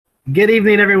Good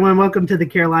evening, everyone. Welcome to the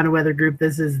Carolina Weather Group.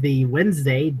 This is the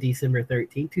Wednesday, December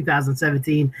 13th,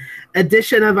 2017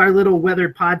 edition of our little weather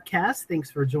podcast. Thanks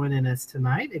for joining us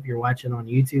tonight. If you're watching on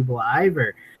YouTube Live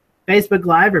or Facebook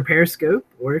Live or Periscope,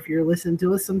 or if you're listening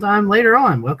to us sometime later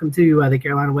on, welcome to the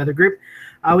Carolina Weather Group.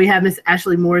 We have Miss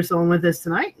Ashley Morris on with us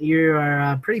tonight. You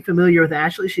are pretty familiar with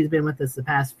Ashley. She's been with us the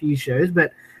past few shows,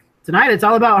 but tonight it's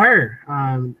all about her.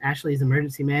 Ashley's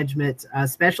emergency management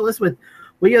specialist with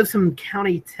Williamson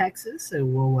County, Texas. So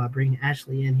we'll bring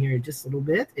Ashley in here in just a little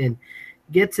bit and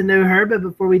get to know her. But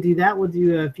before we do that, we'll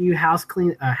do a few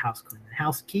housekeeping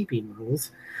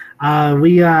rules.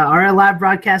 We are a live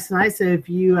broadcast tonight, so if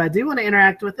you do want to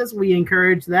interact with us, we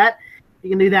encourage that.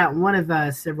 You can do that one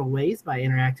of several ways by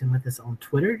interacting with us on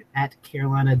Twitter at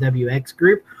Carolina WX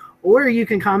Group, or you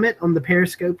can comment on the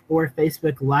Periscope or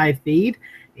Facebook live feed,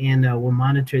 and we'll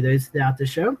monitor those throughout the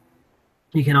show.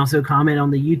 You can also comment on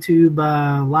the YouTube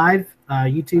live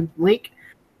YouTube link,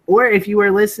 or if you are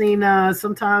listening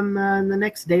sometime in the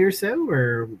next day or so,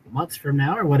 or months from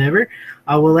now, or whatever,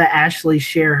 we'll let Ashley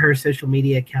share her social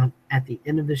media account at the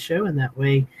end of the show, and that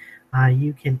way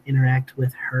you can interact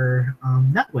with her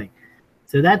that way.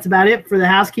 So that's about it for the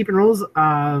housekeeping rules.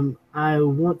 I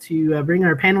want to bring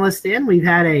our panelists in. We've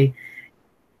had an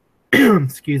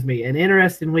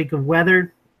interesting week of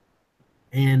weather.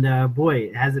 And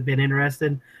boy, has it been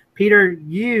interesting. Peter,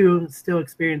 you still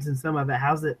experiencing some of it.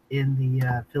 How's it in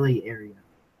the Philly area?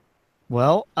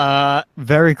 Well,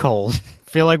 very cold.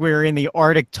 Feel like we were in the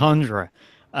Arctic tundra.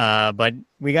 But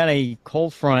we got a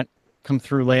cold front come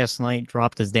through last night,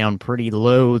 dropped us down pretty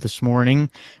low this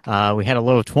morning. We had a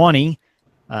low of 20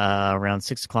 around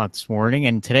 6 o'clock this morning.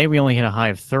 And today we only hit a high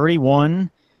of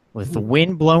 31 with the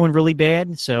wind blowing really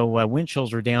bad. So wind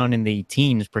chills are down in the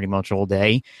teens pretty much all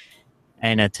day.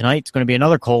 And tonight's going to be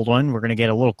another cold one. We're going to get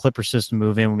a little clipper system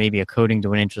move in, maybe a coating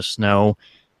to an inch of snow.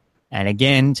 And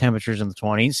again, temperatures in the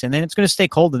 20s. And then it's going to stay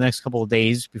cold the next couple of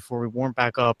days before we warm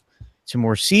back up to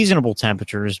more seasonable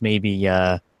temperatures, maybe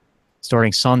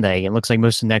starting Sunday. It looks like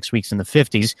most of next week's in the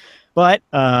 50s. But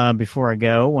before I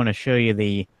go, I want to show you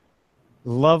the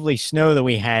lovely snow that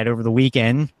we had over the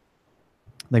weekend,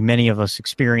 like many of us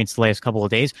experienced the last couple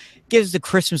of days. Gives the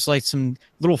Christmas lights some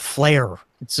little flair.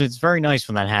 It's very nice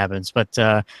when that happens. But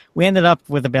we ended up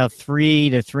with about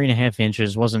 3 to 3.5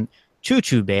 inches. Wasn't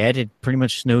too bad. It pretty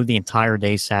much snowed the entire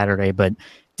day Saturday, but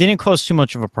didn't cause too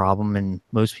much of a problem. And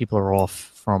most people are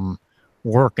off from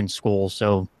work and school,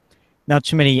 so not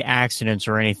too many accidents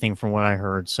or anything from what I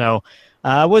heard. So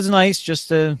it was nice just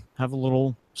to have a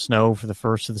little snow for the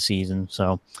first of the season.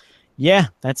 So yeah,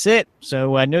 that's it.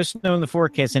 So no snow in the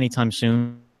forecast anytime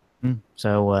soon.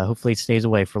 So hopefully it stays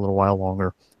away for a little while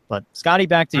longer. But Scotty,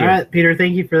 back to you. All right, Peter,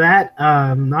 thank you for that.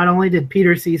 Not only did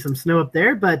Peter see some snow up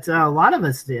there, but a lot of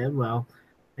us did. Well,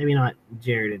 maybe not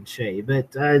Jared and Shay, but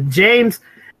James,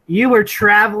 you were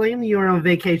traveling. You were on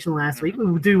vacation last week.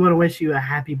 We do want to wish you a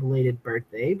happy belated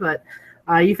birthday, but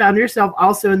you found yourself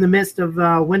also in the midst of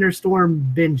Winter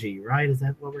Storm Benji, right? Is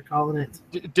that what we're calling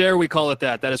it? Dare we call it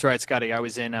that? That is right, Scotty. I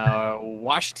was in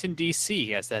Washington,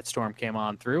 D.C. as that storm came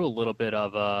on through. A little bit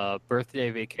of a birthday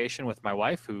vacation with my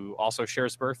wife, who also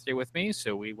shares birthday with me.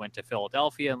 So we went to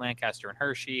Philadelphia and Lancaster and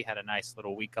Hershey, had a nice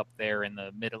little week up there in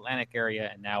the Mid-Atlantic area,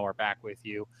 and now we're back with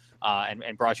you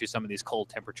and brought you some of these cold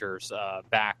temperatures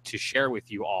back to share with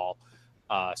you all,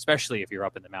 especially if you're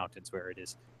up in the mountains where it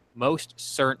is most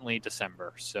certainly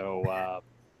December. So,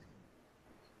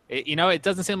 it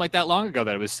doesn't seem like that long ago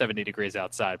that it was 70 degrees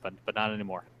outside, but not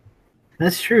anymore.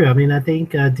 That's true. I mean, I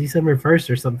think December 1st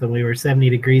or something, we were 70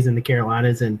 degrees in the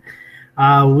Carolinas. And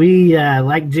we,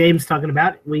 like James talking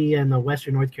about, we in the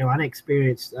Western North Carolina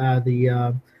experienced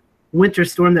the winter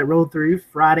storm that rolled through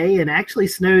Friday and actually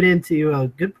snowed into a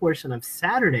good portion of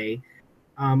Saturday.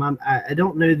 I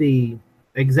don't know the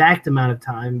exact amount of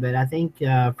time, but I think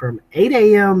from 8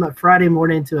 a.m. Friday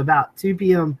morning to about 2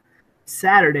 p.m.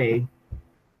 Saturday,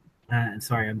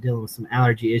 sorry, I'm dealing with some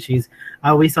allergy issues,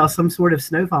 we saw some sort of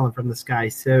snow falling from the sky.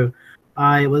 So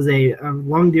it was a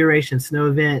long duration snow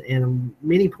event, and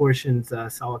many portions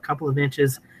saw a couple of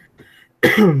inches,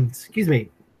 excuse me,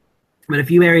 but a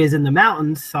few areas in the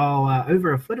mountains saw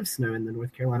over a foot of snow in the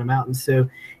North Carolina mountains. So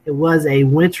it was a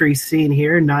wintry scene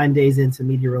here, 9 days into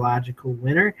meteorological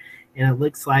winter. And it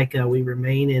looks like we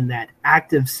remain in that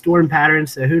active storm pattern.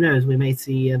 So who knows, we may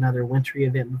see another wintry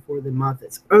event before the month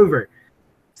is over.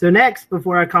 So next,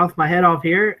 before I cough my head off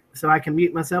here so I can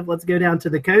mute myself, let's go down to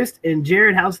the coast. And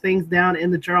Jared, how's things down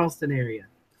in the Charleston area?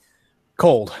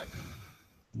 Cold.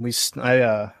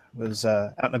 I was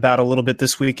out and about a little bit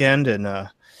this weekend, and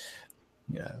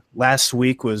last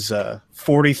week was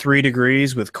 43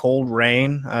 degrees with cold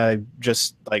rain. I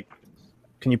just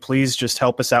can you please just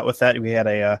help us out with that? We had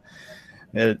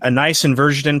a nice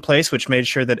inversion in place, which made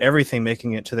sure that everything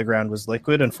making it to the ground was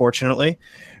liquid, unfortunately.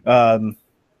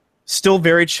 Still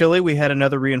very chilly. We had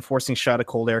another reinforcing shot of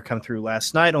cold air come through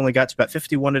last night. Only got to about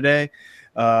 51 today.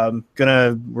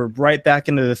 We're right back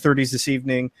into the 30s this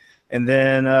evening, and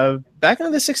then back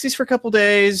into the 60s for a couple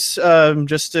days.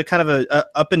 Just a kind of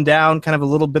a up and down, kind of a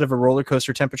little bit of a roller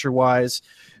coaster temperature wise,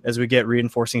 as we get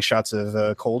reinforcing shots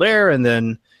of cold air, and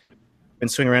then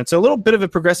swing around. So a little bit of a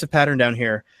progressive pattern down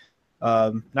here.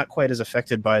 Not quite as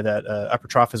affected by that upper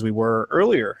trough as we were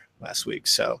earlier last week.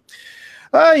 So.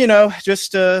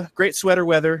 Just great sweater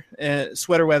weather, and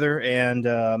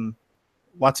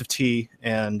lots of tea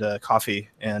and coffee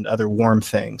and other warm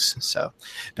things. So,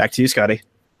 back to you, Scotty.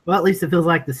 Well, at least it feels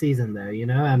like the season, though.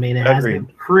 I mean, it has been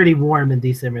pretty warm in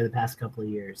December the past couple of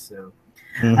years. So,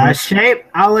 Shay,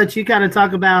 I'll let you kind of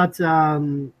talk about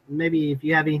maybe if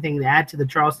you have anything to add to the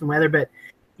Charleston weather. But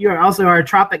you are also our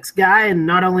tropics guy, and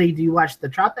not only do you watch the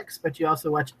tropics, but you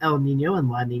also watch El Nino and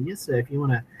La Nina. So, if you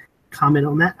want to comment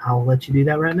on that, I'll let you do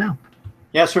that right now.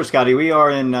 Yeah, sure, Scotty. We are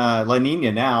in La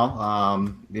Nina now.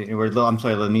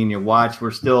 La Nina watch.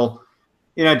 We're still,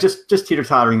 just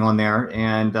teeter-tottering on there.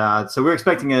 And so we're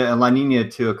expecting a La Nina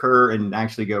to occur and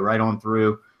actually go right on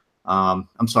through. La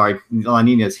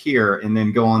Nina is here and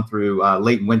then go on through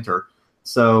late winter.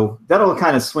 So that'll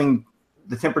kind of swing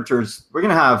the temperatures. We're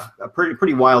going to have a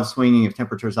pretty wild swinging of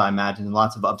temperatures, I imagine, and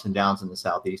lots of ups and downs in the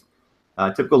southeast.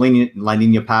 Typical La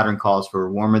Nina pattern calls for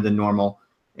warmer than normal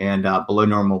and below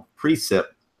normal precip.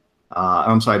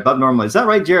 Above normal. Is that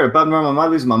right, Jared? Above normal? Am I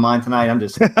losing my mind tonight? I'm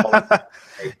just.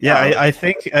 Yeah, I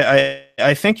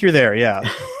think you're there. Yeah.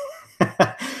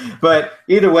 But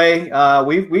either way,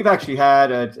 we've actually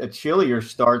had a chillier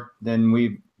start than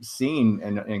we've seen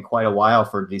in quite a while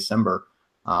for December.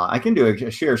 I can do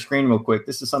a share screen real quick.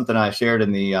 This is something I shared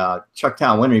in the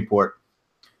Chucktown Wind Report.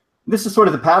 This is sort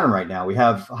of the pattern right now. We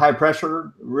have high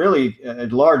pressure, really a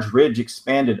large ridge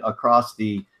expanded across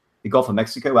the Gulf of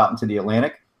Mexico out into the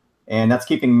Atlantic, and that's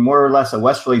keeping more or less a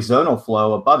westerly zonal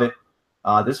flow above it.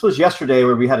 This was yesterday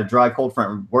where we had a dry cold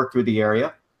front work through the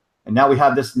area, and now we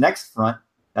have this next front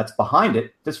that's behind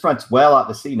it. This front's well out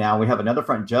to sea now. We have another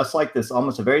front just like this,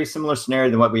 almost a very similar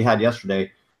scenario than what we had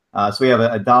yesterday. So we have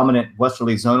a dominant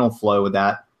westerly zonal flow with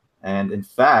that, and in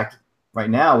fact,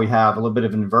 right now we have a little bit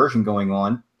of an inversion going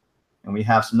on. And we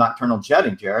have some nocturnal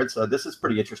jetting, Jared. So this is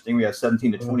pretty interesting. We have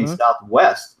 17 to 20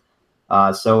 southwest.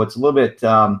 So it's a little bit,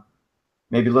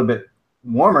 maybe a little bit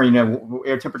warmer.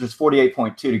 Air temperature is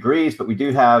 48.2 degrees, but we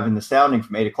do have in the sounding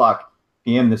from 8 o'clock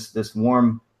p.m. this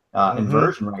warm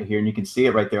inversion right here, and you can see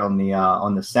it right there on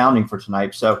the sounding for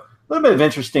tonight. So a little bit of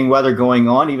interesting weather going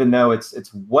on, even though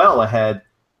it's well ahead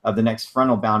of the next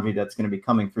frontal boundary that's going to be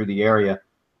coming through the area.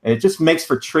 It just makes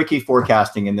for tricky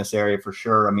forecasting in this area for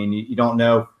sure. I mean, you don't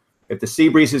know if the sea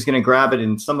breeze is going to grab it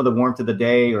in some of the warmth of the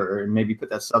day, or maybe put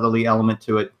that southerly element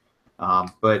to it.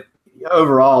 But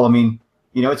overall, I mean,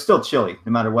 it's still chilly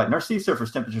no matter what. And our sea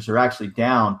surface temperatures are actually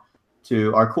down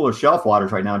to our cooler shelf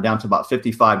waters right now, down to about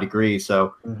 55 degrees.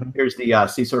 So here's the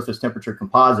sea surface temperature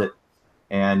composite.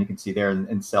 And you can see there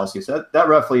in Celsius, that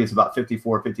roughly is about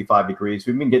 54, 55 degrees.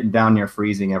 We've been getting down near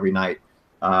freezing every night.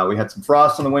 We had some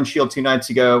frost on the windshield 2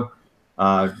 nights ago.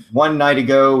 One night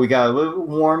ago, we got a little bit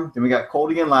warm, then we got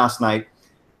cold again last night,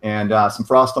 and some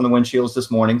frost on the windshields this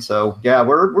morning. So, yeah,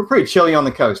 we're pretty chilly on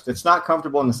the coast. It's not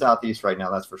comfortable in the southeast right now,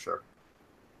 that's for sure.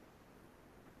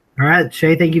 All right,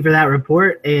 Shay, thank you for that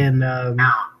report. And I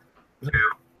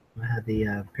had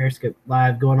the Periscope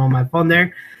Live going on my phone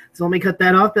there, so let me cut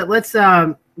that off. But let's,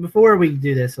 before we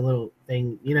do this, a little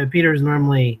thing. Peter's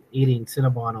normally eating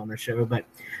Cinnabon on the show, but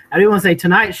I do want to say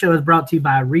tonight's show is brought to you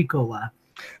by Ricola.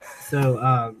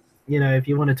 So, if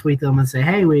you want to tweet them and say,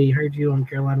 hey, we heard you on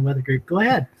Carolina Weather Group, go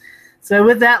ahead. So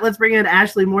with that, let's bring in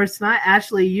Ashley Morse tonight.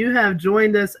 Ashley, you have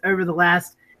joined us over the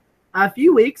last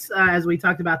few weeks as we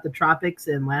talked about the tropics,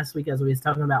 and last week as we was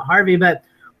talking about Harvey, but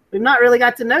we've not really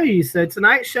got to know you. So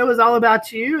tonight's show is all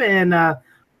about you, and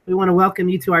we want to welcome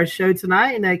you to our show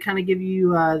tonight and kind of give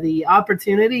you the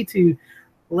opportunity to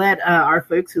let our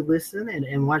folks who listen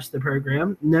and watch the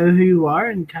program know who you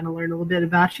are and kind of learn a little bit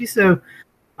about you. So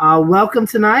welcome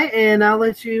tonight, and I'll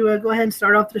let you go ahead and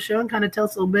start off the show and kind of tell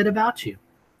us a little bit about you.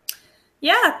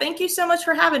 Yeah, thank you so much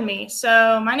for having me.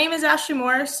 So my name is Ashley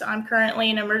Morris. I'm currently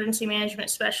an emergency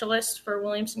management specialist for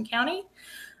Williamson County.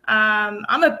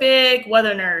 I'm a big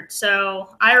weather nerd,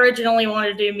 so I originally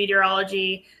wanted to do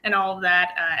meteorology and all of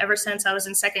that ever since I was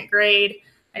in second grade.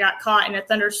 I got caught in a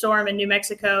thunderstorm in New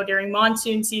Mexico during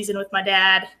monsoon season with my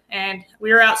dad, and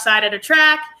we were outside at a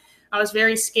track. I was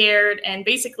very scared, and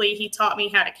basically he taught me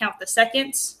how to count the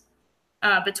seconds.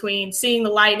 between seeing the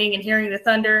lightning and hearing the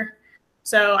thunder.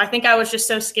 So I think I was just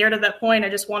so scared at that point. I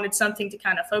just wanted something to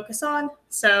kind of focus on.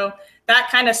 So that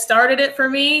kind of started it for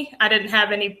me. I didn't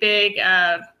have any big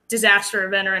disaster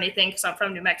event or anything because I'm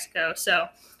from New Mexico. So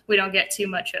we don't get too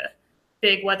much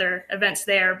big weather events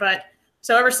there. But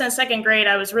so ever since second grade,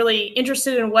 I was really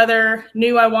interested in weather,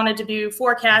 knew I wanted to do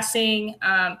forecasting,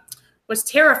 was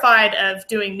terrified of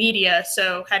doing media,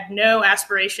 so had no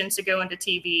aspirations to go into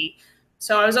TV.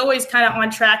 So I was always kind of on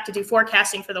track to do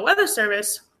forecasting for the Weather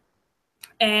Service.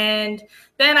 And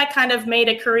then I kind of made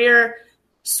a career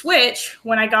switch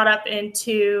when I got up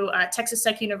into Texas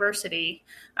Tech University.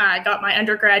 I got my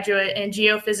undergraduate in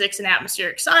geophysics and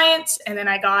atmospheric science, and then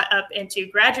I got up into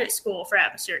graduate school for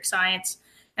atmospheric science.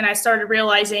 And I started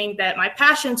realizing that my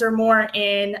passions are more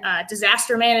in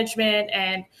disaster management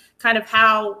and kind of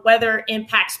how weather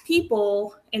impacts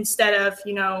people instead of,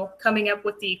 coming up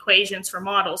with the equations for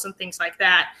models and things like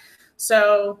that.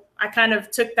 So I kind of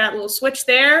took that little switch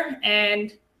there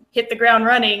and hit the ground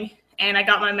running. And I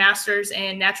got my master's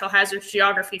in natural hazards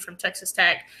geography from Texas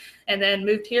Tech, and then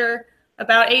moved here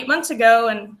about 8 months ago.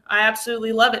 And I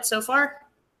absolutely love it so far.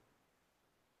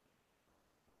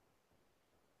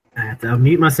 I have to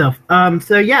unmute myself.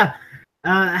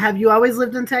 Have you always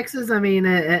lived in Texas? I mean,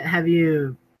 have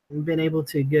you been able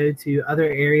to go to other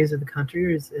areas of the country,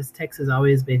 or has Texas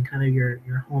always been kind of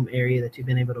your home area that you've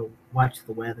been able to watch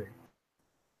the weather?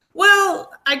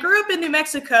 Well, I grew up in New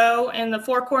Mexico in the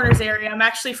Four Corners area. I'm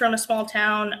actually from a small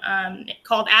town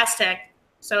called Aztec.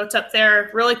 So it's up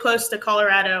there really close to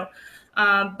Colorado.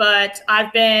 But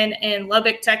I've been in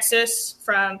Lubbock, Texas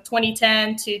from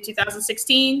 2010 to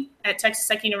 2016 at Texas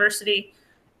Tech University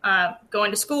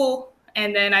going to school.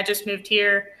 And then I just moved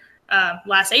here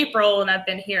last April, and I've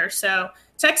been here. So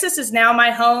Texas is now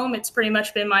my home. It's pretty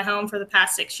much been my home for the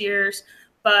past 6 years,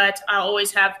 but I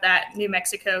always have that New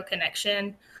Mexico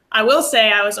connection. I will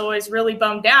say I was always really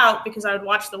bummed out because I would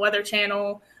watch the Weather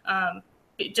Channel,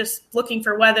 just looking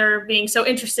for weather, being so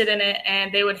interested in it,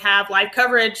 and they would have live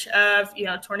coverage of,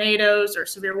 tornadoes or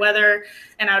severe weather,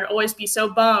 and I would always be so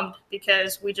bummed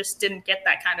because we just didn't get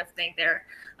that kind of thing there.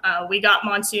 We got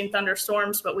monsoon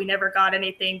thunderstorms, but we never got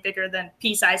anything bigger than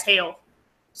pea-sized hail.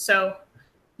 So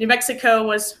New Mexico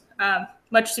was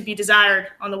much to be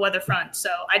desired on the weather front. So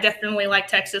I definitely like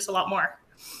Texas a lot more.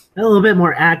 A little bit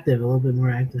more active.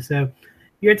 So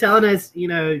you're telling us,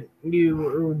 you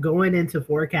were going into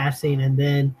forecasting, and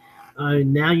then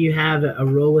now you have a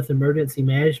role with emergency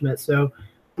management. So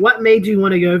what made you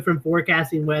want to go from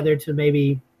forecasting weather to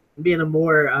maybe being a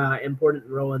more important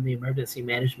role in the emergency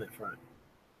management front?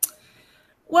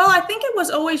 Well, I think it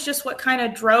was always just what kind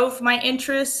of drove my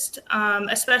interest,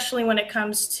 especially when it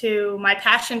comes to my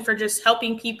passion for just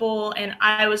helping people. And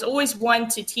I was always one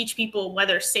to teach people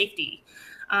weather safety.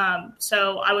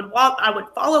 So I would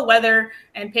follow weather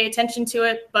and pay attention to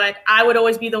it, but I would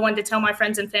always be the one to tell my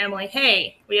friends and family,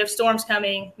 hey, we have storms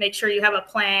coming. Make sure you have a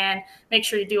plan. Make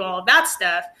sure you do all of that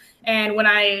stuff. And when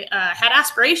I had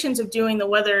aspirations of doing the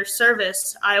weather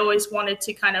service, I always wanted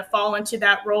to kind of fall into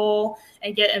that role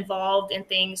and get involved in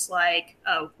things like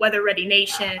Weather Ready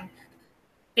Nation,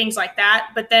 things like that.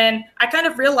 But then I kind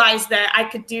of realized that I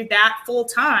could do that full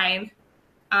time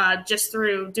just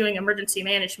through doing emergency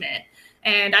management.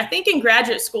 And I think in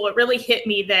graduate school, it really hit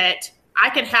me that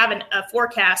I could have a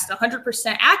forecast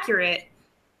 100% accurate.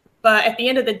 But at the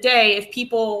end of the day, if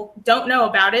people don't know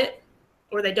about it,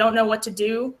 or they don't know what to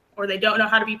do, or they don't know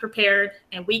how to be prepared,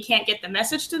 and we can't get the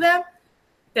message to them,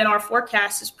 then our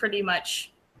forecast is pretty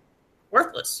much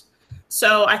worthless.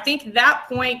 So I think that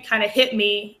point kind of hit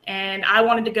me, and I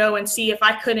wanted to go and see if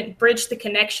I couldn't bridge the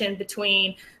connection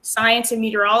between science and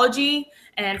meteorology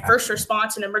and first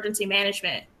response and emergency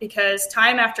management, because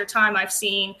time after time I've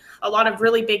seen a lot of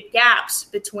really big gaps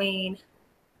between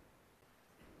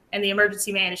and the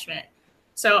emergency management.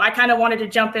 So I kind of wanted to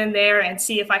jump in there and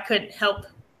see if I could help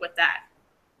with that.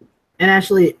 And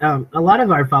actually, a lot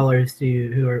of our followers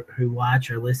who watch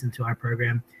or listen to our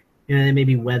program, they may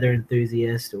be weather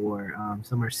enthusiasts, or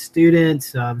some are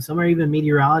students, some are even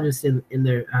meteorologists in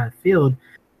their field.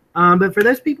 But for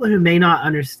those people who may not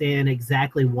understand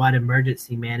exactly what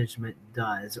emergency management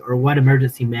does or what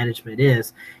emergency management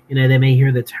is, they may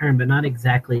hear the term but not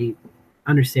exactly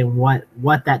understand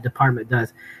what that department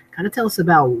does. Kind of tell us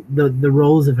about the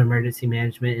roles of emergency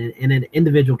management in an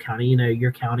individual county,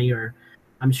 your county, or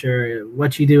I'm sure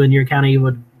what you do in your county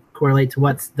would correlate to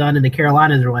what's done in the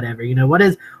Carolinas or whatever. What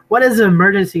is an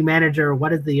emergency manager, or what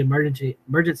does the emergency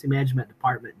management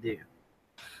department do?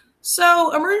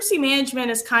 So emergency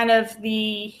management is kind of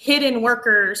the hidden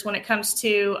workers when it comes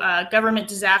to government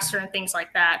disaster and things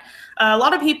like that. A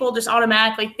lot of people just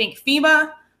automatically think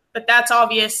FEMA, but that's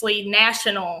obviously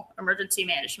national emergency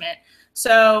management.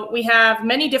 So we have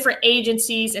many different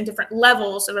agencies and different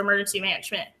levels of emergency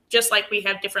management, just like we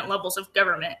have different levels of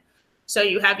government. So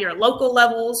you have your local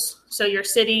levels, so your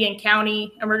city and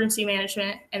county emergency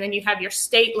management, and then you have your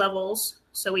state levels.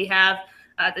 So we have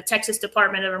the Texas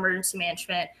Department of Emergency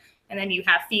Management, and then you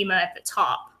have FEMA at the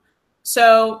top.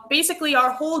 So basically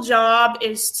our whole job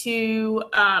is to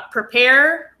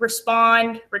prepare,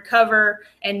 respond, recover,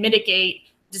 and mitigate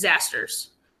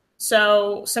disasters.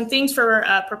 So some things for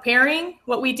preparing,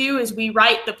 what we do is we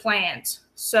write the plans.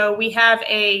 So we have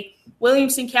a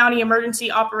Williamson County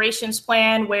Emergency Operations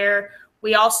Plan where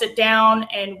we all sit down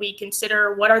and we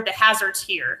consider what are the hazards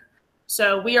here.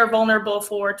 So we are vulnerable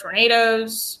for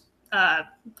tornadoes,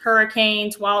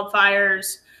 hurricanes,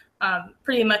 wildfires,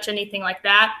 pretty much anything like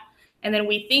that. And then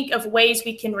we think of ways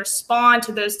we can respond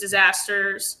to those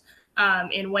disasters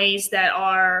in ways that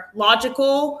are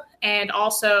logical and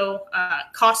also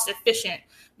cost efficient,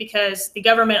 because the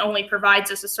government only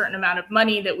provides us a certain amount of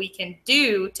money that we can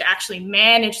do to actually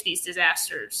manage these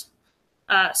disasters.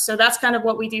 So that's kind of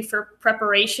what we do for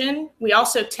preparation. We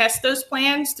also test those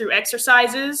plans through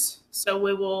exercises. So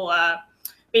we will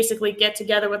basically get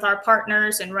together with our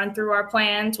partners and run through our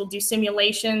plans. We'll do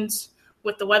simulations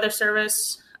with the Weather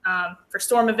Service for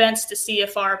storm events to see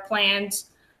if our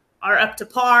plans are up to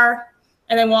par.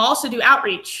 And then we'll also do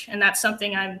outreach, and that's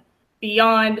something I'm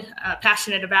beyond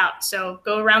passionate about. So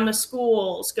go around the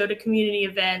schools, go to community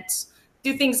events,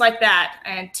 do things like that,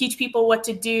 and teach people what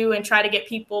to do and try to get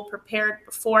people prepared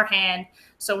beforehand,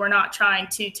 so we're not trying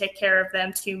to take care of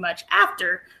them too much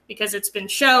after, because it's been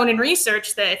shown in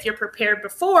research that if you're prepared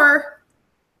before,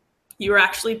 you're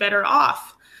actually better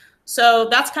off. So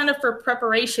that's kind of for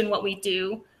preparation what we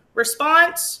do.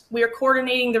 Response, we are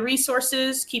coordinating the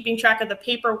resources, keeping track of the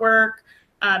paperwork,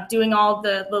 doing all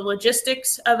the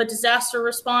logistics of a disaster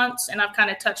response, and I've kind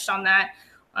of touched on that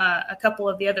a couple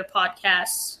of the other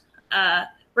podcasts.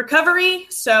 Recovery,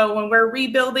 so when we're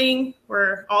rebuilding,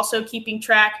 we're also keeping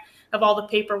track of all the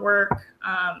paperwork,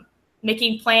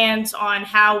 making plans on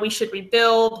how we should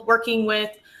rebuild, working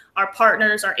with our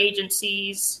partners, our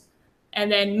agencies.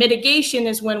 And then mitigation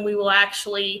is when we will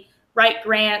actually write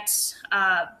grants,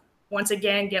 once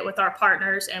again, get with our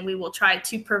partners, and we will try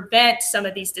to prevent some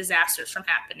of these disasters from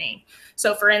happening.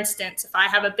 So for instance, if I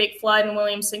have a big flood in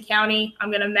Williamson County, I'm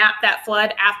going to map that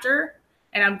flood after,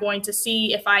 and I'm going to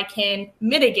see if I can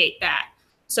mitigate that.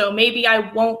 So maybe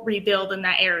I won't rebuild in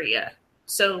that area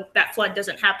so that flood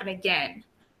doesn't happen again.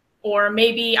 Or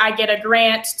maybe I get a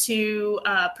grant to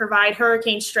provide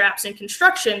hurricane straps and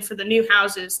construction for the new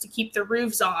houses to keep the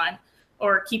roofs on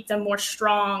or keep them more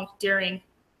strong during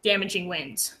damaging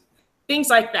winds. Things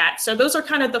like that. So those are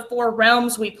kind of the four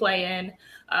realms we play in.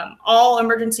 All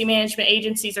emergency management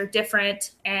agencies are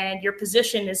different and your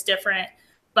position is different,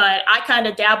 but I kind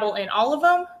of dabble in all of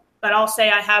them, but I'll say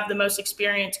I have the most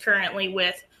experience currently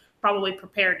with probably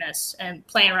preparedness and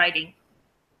plan writing.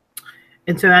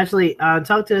 And so Ashley,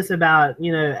 talk to us about,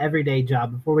 everyday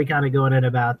job before we kind of go in it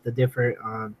about the different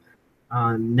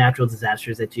natural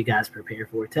disasters that you guys prepare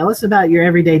for. Tell us about your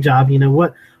everyday job.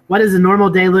 What does a normal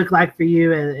day look like for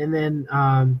you? And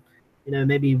then,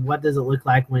 maybe what does it look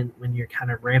like when you're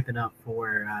kind of ramping up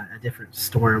for a different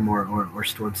storm or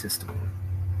storm system?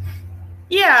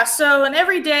 Yeah, so an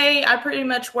every day, I pretty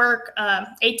much work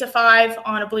 8 to 5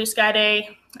 on a blue sky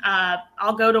day.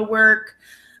 I'll go to work.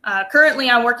 Currently,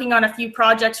 I'm working on a few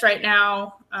projects right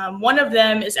now. One of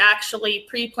them is actually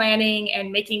pre-planning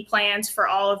and making plans for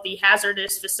all of the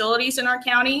hazardous facilities in our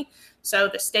county. So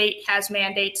the state has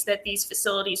mandates that these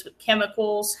facilities with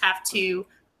chemicals have to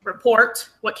report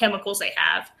what chemicals they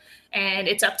have. And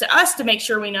it's up to us to make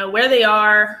sure we know where they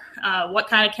are, what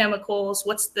kind of chemicals,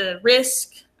 what's the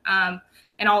risk,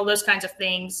 and all those kinds of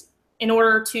things in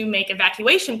order to make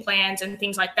evacuation plans and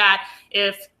things like that.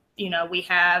 If, we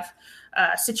have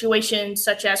situations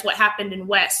such as what happened in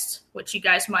West, which you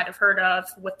guys might have heard of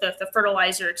with the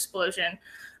fertilizer explosion.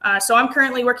 So I'm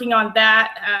currently working on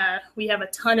that. We have a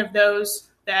ton of those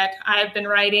that I've been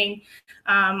writing.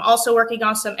 Also working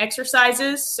on some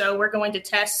exercises. So we're going to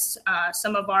test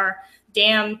some of our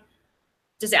dam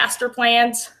disaster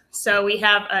plans. So we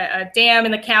have a dam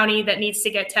in the county that needs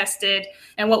to get tested.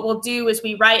 And what we'll do is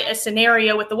we write a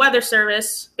scenario with the Weather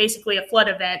Service, basically a flood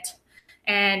event.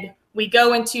 And we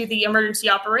go into the emergency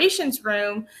operations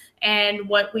room, and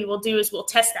what we will do is we'll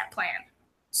test that plan.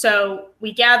 So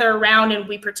we gather around and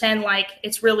we pretend like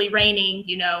it's really raining,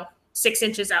 6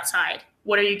 inches outside.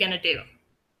 What are you going to do?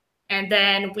 And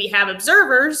then we have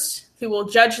observers who will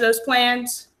judge those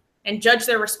plans and judge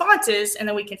their responses, and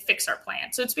then we can fix our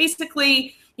plan. So it's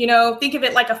basically, think of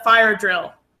it like a fire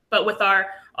drill, but with our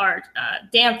our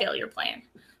dam failure plan.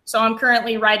 So I'm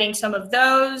currently writing some of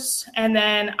those. And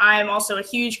then I'm also a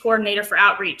huge coordinator for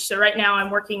outreach. So right now I'm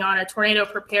working on a tornado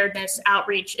preparedness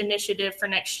outreach initiative for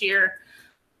next year.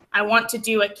 I want to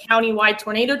do a countywide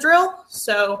tornado drill.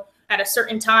 So at a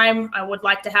certain time, I would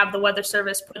like to have the Weather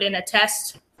Service put in a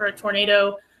test for a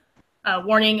tornado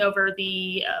warning over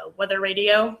the weather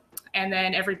radio. And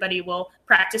then everybody will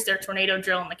practice their tornado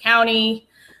drill in the county.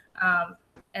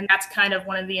 And that's kind of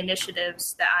one of the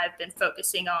initiatives that I've been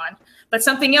focusing on. But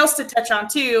something else to touch on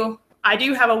too, I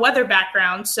do have a weather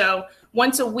background. So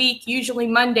once a week, usually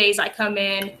Mondays, I come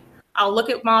in, I'll look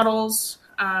at models,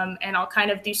 and I'll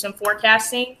kind of do some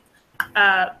forecasting,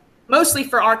 mostly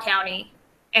for our county.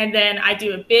 And then I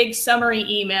do a big summary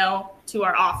email to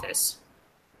our office.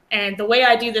 And the way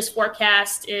I do this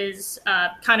forecast is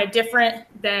kind of different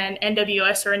than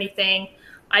NWS or anything.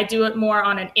 I do it more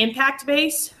on an impact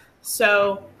base.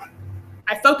 So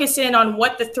I focus in on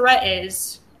what the threat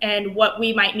is and what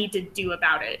we might need to do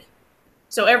about it.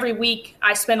 So every week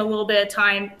I spend a little bit of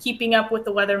time keeping up with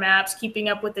the weather maps, keeping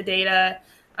up with the data,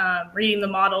 reading the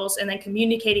models, and then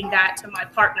communicating that to my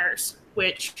partners,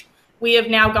 which we have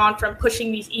now gone from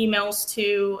pushing these emails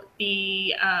to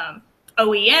the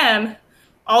OEM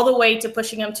all the way to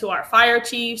pushing them to our fire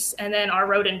chiefs and then our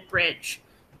road and bridge.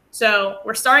 So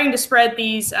we're starting to spread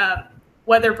these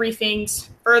weather briefings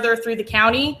further through the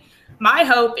county. My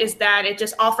hope is that it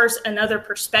just offers another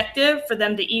perspective for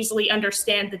them to easily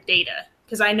understand the data.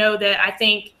 Because I know that I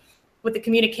think with the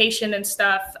communication and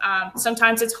stuff,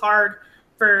 sometimes it's hard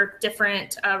for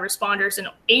different responders and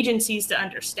agencies to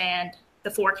understand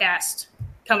the forecast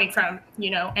coming from,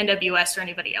 NWS or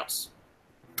anybody else.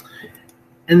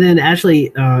 And then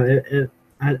Ashley,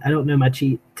 I don't know my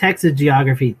Texas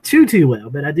geography too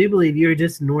well, but I do believe you're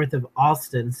just north of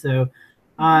Austin. So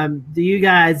do you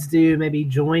guys do maybe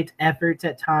joint efforts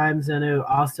at times? I know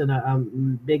Austin, a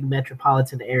big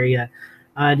metropolitan area.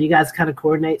 Do you guys kind of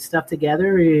coordinate stuff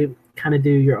together, or you kind of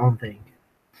do your own thing?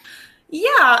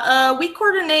 Yeah, we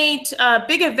coordinate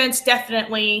big events,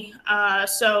 definitely.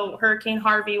 So Hurricane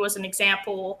Harvey was an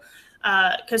example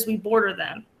because we border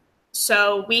them.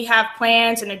 So we have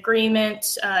plans and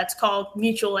agreements. It's called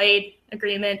mutual aid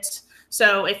agreements.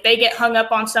 So if they get hung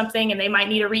up on something and they might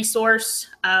need a resource,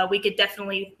 we could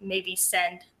definitely maybe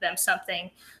send them something.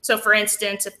 So for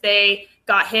instance, if they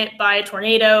got hit by a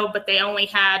tornado, but they only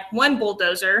had one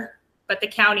bulldozer, but the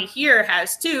county here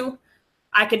has two,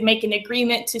 I could make an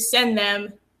agreement to send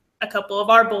them a couple of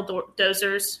our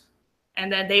bulldozers,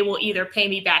 and then they will either pay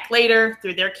me back later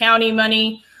through their county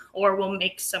money, or we'll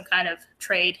make some kind of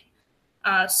trade.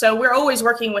 So we're always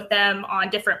working with them on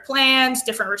different plans,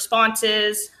 different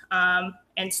responses,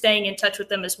 and staying in touch with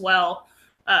them as well,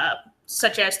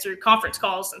 such as through conference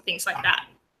calls and things like that.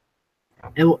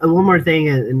 And one more thing,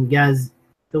 and guys,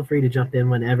 feel free to jump in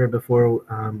whenever before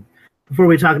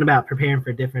we're talking about preparing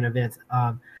for different events.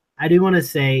 I do want to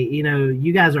say,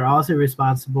 you guys are also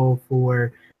responsible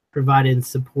for providing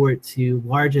support to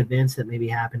large events that may be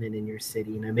happening in your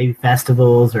city, maybe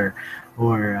festivals or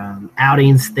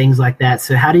outings, things like that.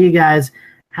 So how do you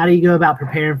go about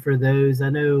preparing for those? I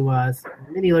know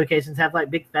many locations have like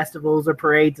big festivals or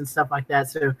parades and stuff like that.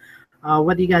 So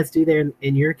what do you guys do there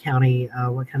in your county?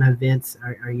 What kind of events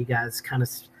are you guys kind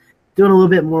of doing a little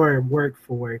bit more work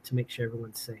for to make sure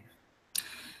everyone's safe?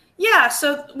 Yeah,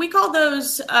 so we call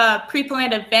those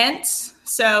pre-planned events.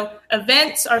 So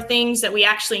events are things that we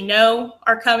actually know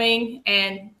are coming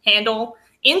and handle.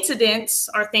 Incidents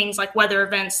are things like weather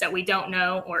events that we don't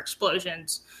know, or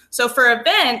explosions. So for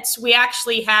events, we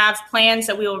actually have plans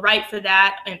that we will write for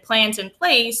that and plans in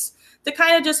place to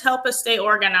kind of just help us stay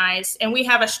organized. And we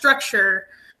have a structure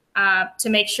to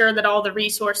make sure that all the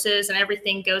resources and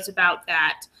everything goes about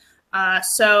that.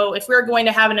 So if we're going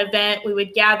to have an event, we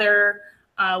would gather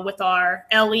with our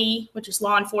LE, which is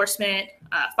law enforcement,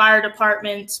 fire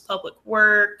departments, public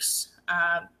works,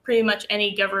 pretty much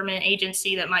any government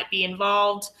agency that might be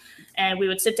involved. And we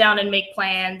would sit down and make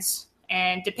plans.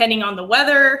 And depending on the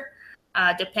weather,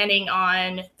 depending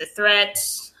on the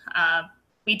threats,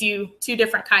 we do two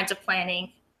different kinds of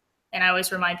planning. And I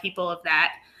always remind people of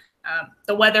that.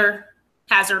 The weather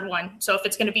hazard one. So if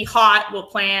it's going to be hot, we'll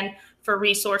plan for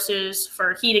resources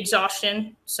for heat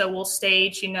exhaustion. So we'll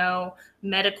stage,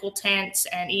 medical tents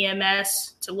and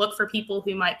EMS to look for people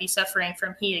who might be suffering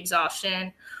from heat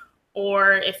exhaustion.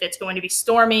 Or if it's going to be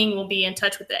storming, we'll be in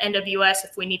touch with the NWS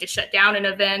if we need to shut down an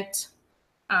event,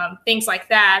 things like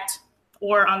that.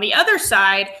 Or on the other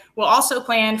side, we'll also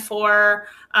plan for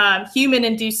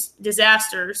human-induced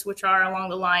disasters, which are along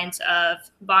the lines of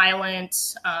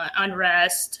violence,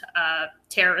 unrest,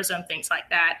 terrorism, things like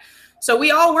that. So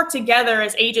we all work together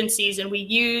as agencies, and we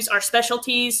use our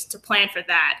specialties to plan for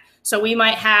that. So we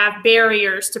might have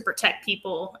barriers to protect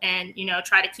people and,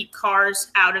 try to keep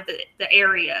cars out of the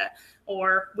area,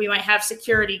 or we might have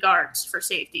security guards for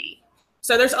safety.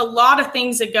 So there's a lot of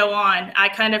things that go on. I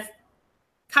kind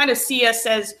of see us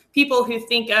as people who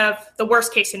think of the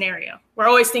worst case scenario. We're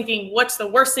always thinking, what's the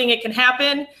worst thing that can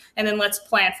happen? And then let's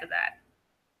plan for that.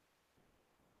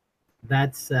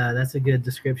 That's a good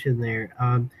description there.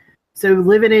 So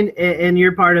living in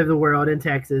your part of the world in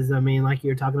Texas, I mean, like you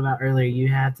were talking about earlier, you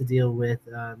have to deal with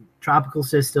tropical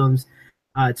systems,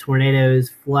 tornadoes,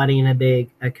 flooding,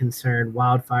 a concern,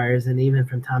 wildfires, and even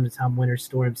from time to time winter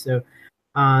storms. So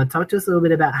talk to us a little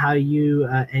bit about how you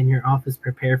and your office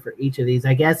prepare for each of these.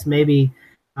 I guess maybe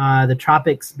the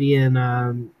tropics being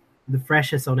the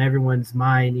freshest on everyone's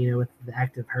mind, with the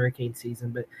active hurricane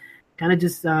season, but kind of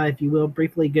just, if you will,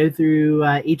 briefly go through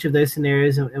each of those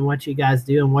scenarios and what you guys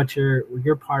do and what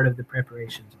your part of the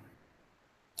preparations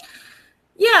are.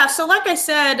 Yeah, so like I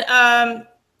said,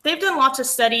 they've done lots of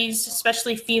studies,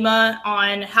 especially FEMA,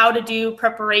 on how to do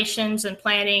preparations and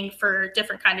planning for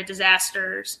different kind of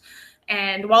disasters.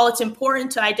 And while it's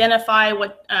important to identify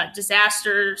what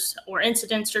disasters or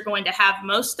incidents you're going to have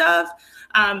most of,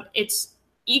 it's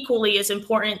equally as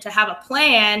important to have a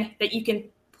plan that you can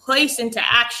place into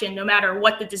action no matter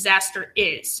what the disaster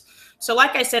is. So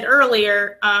like I said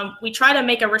earlier, we try to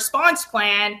make a response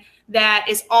plan that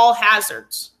is all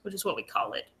hazards, which is what we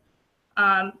call it.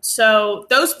 So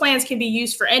those plans can be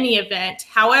used for any event.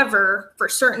 However, for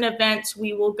certain events,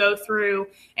 we will go through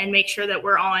and make sure that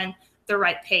we're on the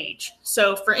right page.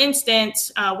 So for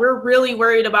instance, we're really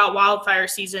worried about wildfire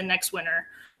season next winter.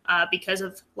 Because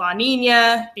of La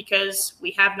Nina, because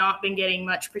we have not been getting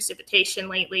much precipitation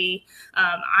lately.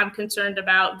 I'm concerned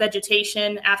about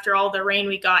vegetation after all the rain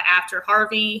we got after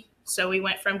Harvey. So we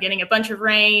went from getting a bunch of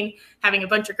rain, having a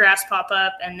bunch of grass pop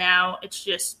up, and now it's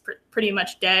just pretty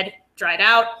much dead, dried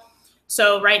out.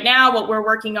 So right now what we're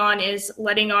working on is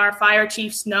letting our fire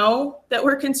chiefs know that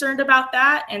we're concerned about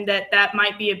that and that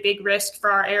might be a big risk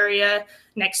for our area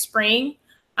next spring.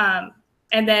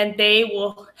 And then they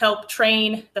will help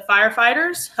train the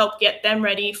firefighters, help get them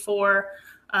ready for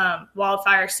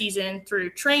wildfire season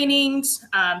through trainings.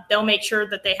 They'll make sure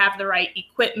that they have the right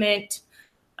equipment.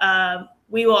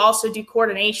 We will also do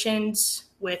coordinations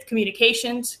with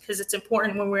communications because it's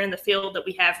important when we're in the field that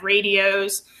we have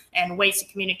radios and ways to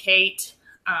communicate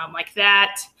like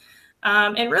that.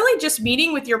 And really just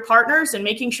meeting with your partners and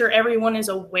making sure everyone is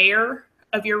aware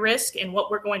of your risk and what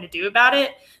we're going to do about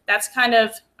it. That's kind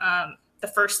of the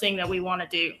first thing that we want to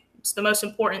do. It's the most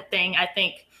important thing, I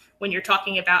think, when you're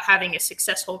talking about having a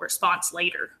successful response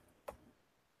later.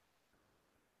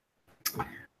 All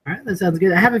right, that sounds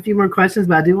good. I have a few more questions,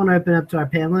 but I do want to open up to our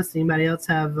panelists. Anybody else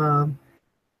have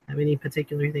any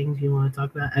particular things you want to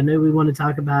talk about? I know we want to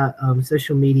talk about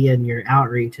social media and your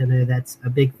outreach. I know that's a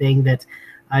big thing that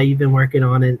you've been working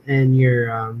on in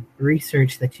your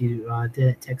research that you did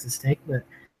at Texas Tech, but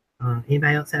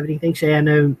anybody else have anything? Shay, I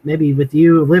know maybe with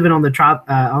you living on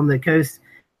the coast,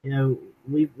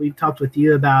 we've talked with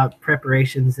you about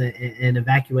preparations and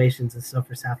evacuations and stuff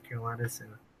for South Carolina. So,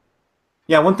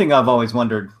 yeah, one thing I've always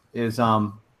wondered is,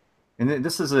 and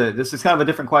this is kind of a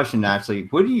different question actually.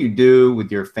 What do you do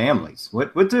with your families?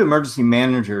 What do emergency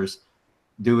managers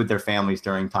do with their families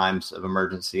during times of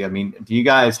emergency? I mean, do you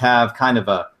guys have kind of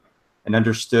an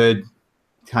understood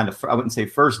kind of, I wouldn't say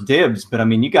first dibs, but I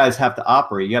mean, you guys have to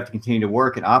operate. You have to continue to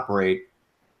work and operate.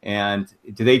 And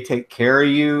do they take care of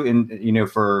you?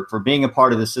 And, for being a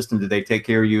part of the system, do they take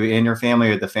care of you and your family,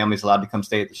 or the family's allowed to come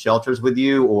stay at the shelters with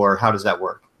you, or how does that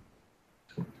work?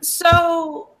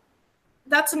 So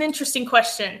that's an interesting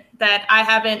question that I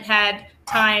haven't had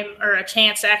time or a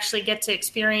chance to actually get to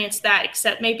experience that,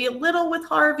 except maybe a little with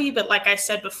Harvey. But like I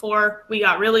said before, we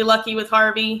got really lucky with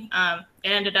Harvey.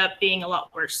 It ended up being a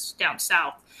lot worse down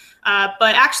south.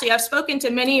 But actually, I've spoken to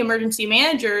many emergency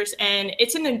managers, and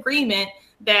it's an agreement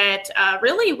that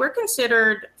really we're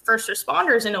considered first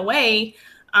responders in a way.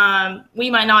 We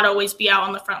might not always be out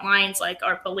on the front lines like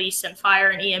our police and fire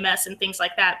and EMS and things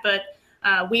like that, but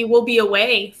we will be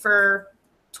away for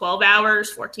 12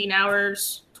 hours, 14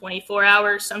 hours, 24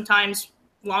 hours, sometimes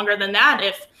longer than that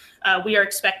if we are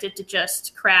expected to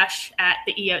just crash at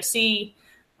the EOC,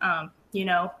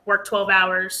 work 12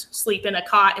 hours, sleep in a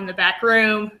cot in the back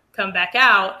room, come back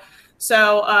out.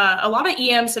 So a lot of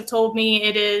EMs have told me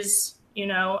it is,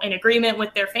 an agreement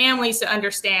with their families to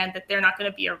understand that they're not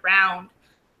going to be around.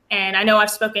 And I know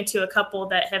I've spoken to a couple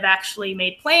that have actually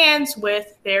made plans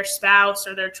with their spouse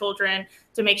or their children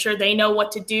to make sure they know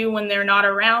what to do when they're not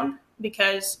around,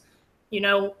 because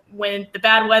when the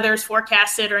bad weather is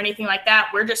forecasted or anything like that,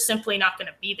 we're just simply not going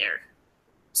to be there.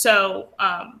 So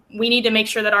we need to make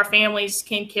sure that our families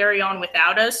can carry on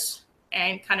without us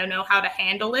and kind of know how to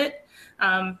handle it.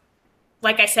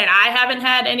 Like I said, I haven't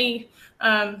had any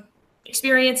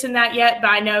experience in that yet, but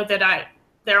I know that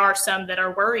there are some that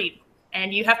are worried,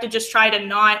 and you have to just try to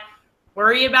not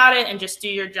worry about it and just do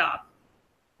your job.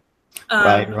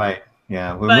 Right.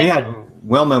 Yeah. When we had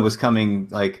Wilma was coming,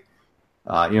 like,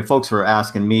 folks were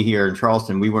asking me here in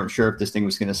Charleston, we weren't sure if this thing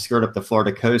was going to skirt up the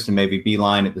Florida coast and maybe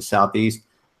beeline at the southeast,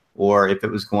 or if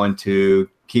it was going to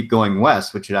keep going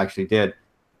west, which it actually did.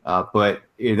 But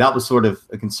that was sort of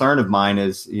a concern of mine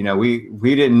is,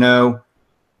 we didn't know.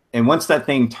 And once that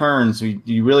thing turns,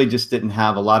 you really just didn't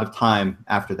have a lot of time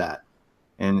after that.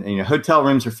 And hotel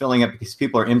rooms are filling up because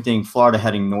people are emptying Florida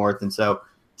heading north. And so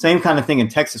same kind of thing in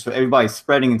Texas where everybody's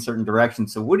spreading in certain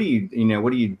directions. So what do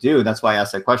you do? That's why I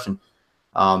asked that question.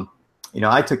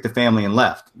 I took the family and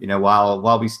left,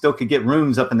 while we still could get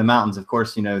rooms up in the mountains, of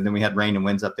course, then we had rain and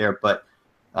winds up there. But,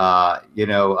 I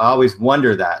always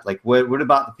wonder that, like, what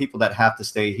about the people that have to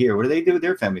stay here? What do they do with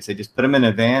their families? They just put them in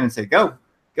a van and say, go,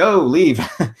 leave.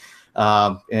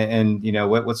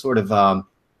 What sort of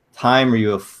time are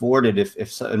you afforded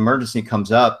if an emergency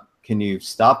comes up? Can you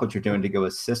stop what you're doing to go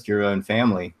assist your own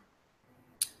family?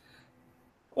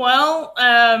 Well,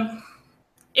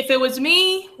 if it was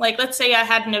me, like, let's say I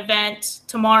had an event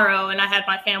tomorrow and I had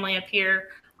my family up here,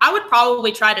 I would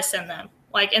probably try to send them.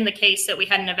 Like in the case that we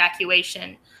had an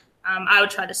evacuation, I would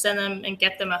try to send them and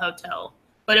get them a hotel.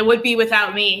 But it would be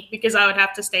without me because I would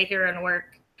have to stay here and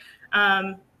work.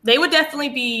 They would definitely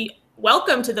be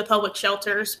welcome to the public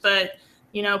shelters, but,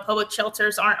 public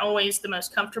shelters aren't always the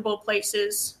most comfortable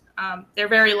places. They're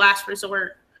very last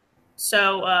resort.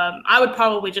 So I would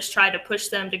probably just try to push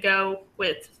them to go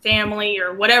with family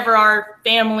or whatever our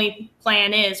family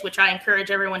plan is, which I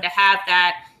encourage everyone to have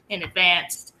that in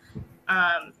advance.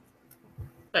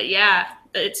 But yeah,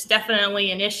 it's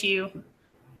definitely an issue.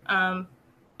 And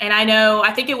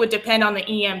I think it would depend on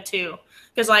the EM too.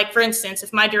 Because like, for instance,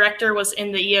 if my director was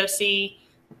in the EOC,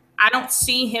 I don't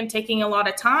see him taking a lot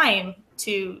of time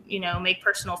to, make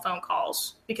personal phone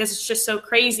calls because it's just so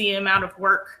crazy amount of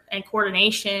work and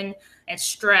coordination and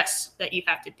stress that you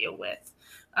have to deal with.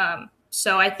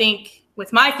 So I think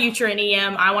with my future in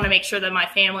EM, I want to make sure that my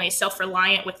family is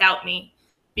self-reliant without me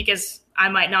because I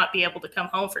might not be able to come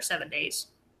home for 7 days.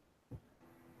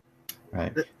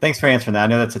 Right. Thanks for answering that. I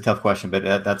know that's a tough question,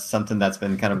 but that's something that's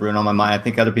been kind of brewing on my mind. I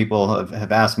think other people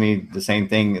have asked me the same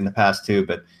thing in the past too,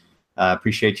 but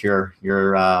appreciate your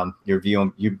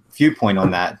viewpoint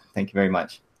on that. Thank you very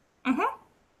much. Mm-hmm.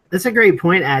 That's a great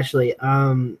point, Ashley.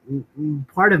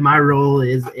 Part of my role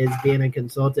is being a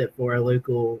consultant for a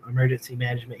local emergency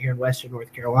management here in Western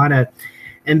North Carolina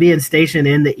and being stationed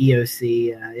in the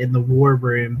EOC, in the war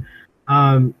room.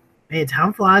 Man,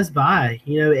 time flies by,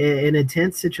 in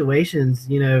intense situations,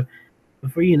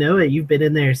 before you know it, you've been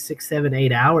in there 6, 7,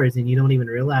 8 hours and you don't even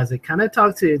realize it. Kind of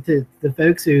talk to the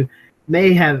folks who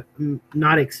may have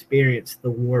not experienced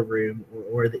the war room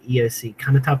or the EOC.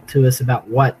 Kind of talk to us about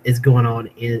what is going on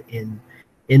in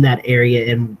that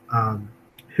area and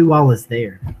who all is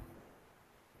there.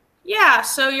 Yeah,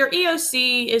 so your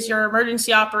EOC is your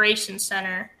Emergency Operations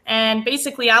Center. And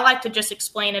basically, I like to just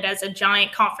explain it as a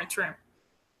giant conference room.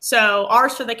 So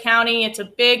ours for the county, it's a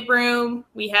big room.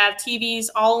 We have TVs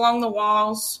all along the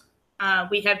walls.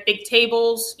 We have big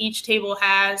tables. Each table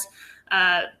has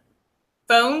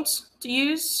phones to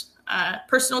use,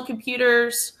 personal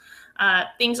computers,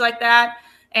 things like that.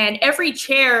 And every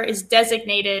chair is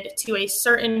designated to a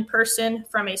certain person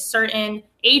from a certain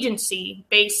agency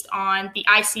based on the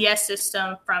ICS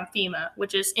system from FEMA,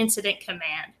 which is Incident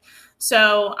Command.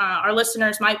 So our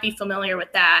listeners might be familiar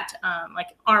with that. Like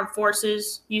Armed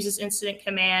Forces uses Incident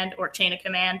Command or Chain of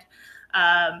Command.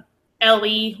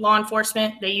 LE, law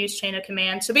enforcement, they use Chain of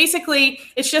Command. So basically,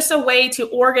 it's just a way to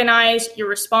organize your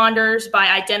responders by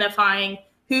identifying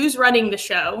who's running the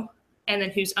show and then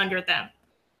who's under them.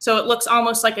 So it looks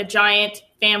almost like a giant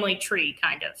family tree,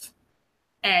 kind of.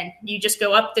 And you just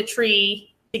go up the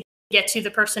tree to get to the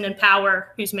person in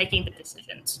power who's making the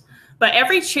decisions. But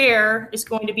every chair is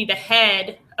going to be the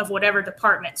head of whatever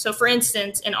department. So for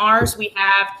instance, in ours, we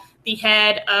have the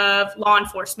head of law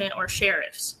enforcement or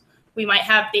sheriffs. We might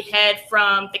have the head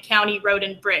from the county road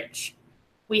and bridge.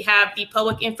 We have the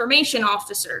public information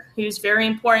officer, who's very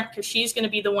important because she's going to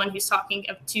be the one who's talking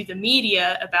to the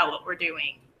media about what we're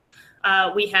doing.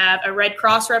 We have a Red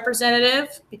Cross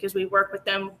representative because we work with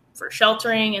them for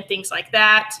sheltering and things like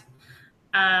that.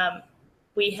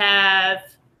 We have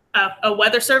a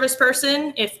weather service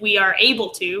person if we are able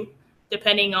to.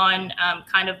 depending on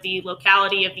kind of the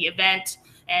locality of the event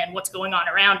and what's going on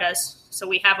around us. So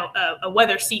we have a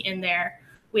weather seat in there.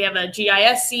 We have a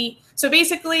GIS seat. So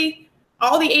basically,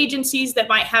 all the agencies that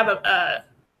might have a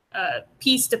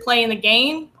piece to play in the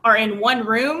game are in one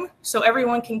room, so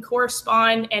everyone can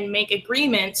correspond and make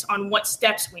agreements on what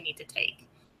steps we need to take.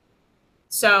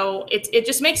 So it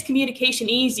just makes communication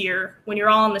easier when you're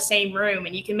all in the same room,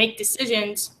 and you can make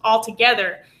decisions all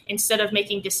together instead of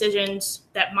making decisions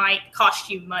that might cost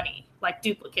you money, like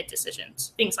duplicate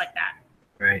decisions, things like that.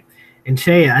 Right. And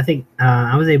Shay, I think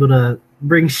I was able to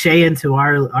bring Shay into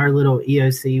our little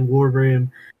EOC war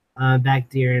room back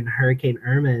during Hurricane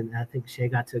Irma, and I think Shay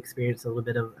got to experience a little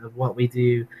bit of what we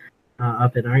do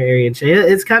up in our area. And Shay,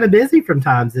 it's kind of busy from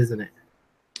times, isn't it?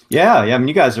 Yeah. I mean,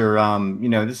 you guys are,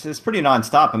 this is pretty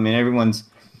nonstop. I mean, everyone's,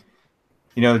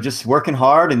 just working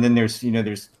hard, and then there's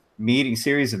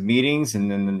series of meetings,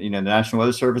 and then, the National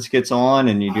Weather Service gets on,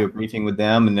 and you do a briefing with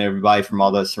them, and everybody from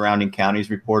all the surrounding counties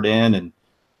report in. And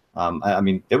I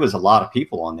mean, there was a lot of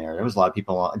people on there. There was a lot of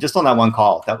people just on that one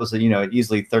call. That was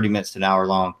easily 30 minutes to an hour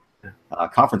long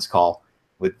conference call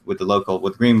with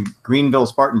Greenville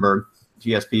Spartanburg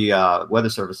GSP Weather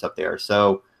Service up there.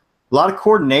 So a lot of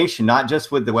coordination, not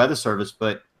just with the Weather Service,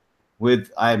 but with,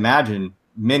 I imagine,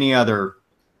 many other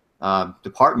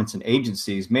departments and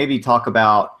agencies. Maybe talk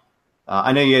about,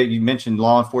 I know you mentioned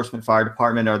law enforcement, fire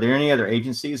department. Are there any other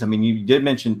agencies? I mean, you did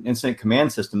mention incident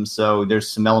command systems, so there's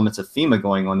some elements of FEMA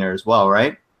going on there as well,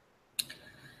 right?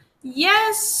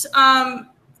 Yes.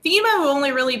 FEMA will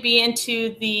only really be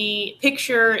into the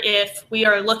picture if we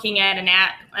are looking at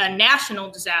a national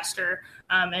disaster,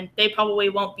 and they probably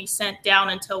won't be sent down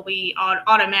until we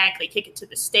automatically kick it to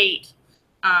the state.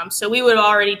 So we would have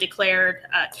already declared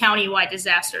a countywide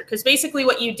disaster, because basically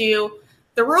what you do,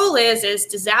 the rule is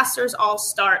disasters all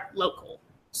start local.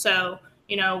 So,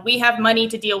 we have money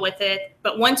to deal with it,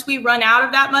 but once we run out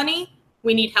of that money,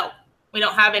 we need help. We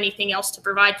don't have anything else to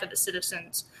provide for the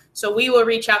citizens. So we will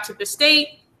reach out to the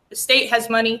state. The state has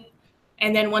money.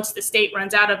 And then once the state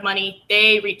runs out of money,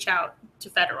 they reach out to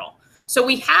federal. So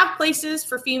we have places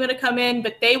for FEMA to come in,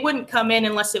 but they wouldn't come in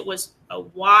unless it was a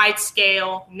wide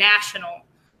scale national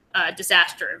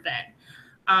disaster event.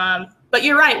 But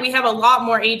you're right. We have a lot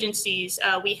more agencies.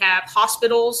 We have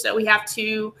hospitals that we have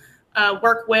to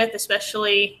work with,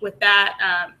 especially with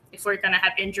that, if we're going to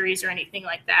have injuries or anything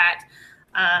like that.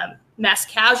 Mass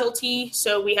casualty.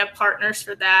 So we have partners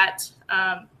for that,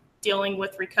 dealing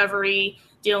with recovery,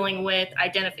 dealing with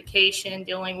identification,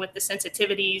 dealing with the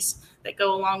sensitivities that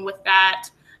go along with that.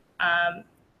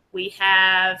 We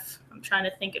have, I'm trying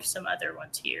to think of some other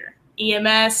ones here.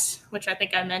 EMS, which I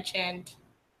think I mentioned.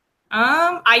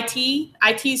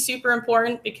 IT is super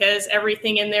important because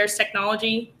everything in there is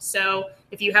technology. So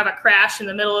if you have a crash in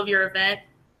the middle of your event,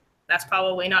 that's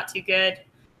probably not too good.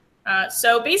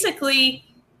 So basically,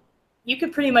 you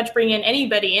could pretty much bring in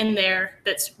anybody in there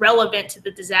that's relevant to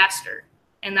the disaster.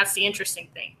 And that's the interesting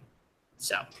thing.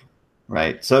 So.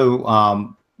 Right.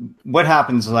 So what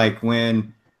happens like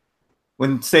when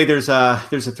say there's a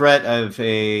threat of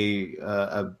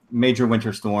a major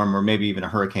winter storm or maybe even a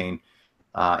hurricane,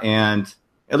 and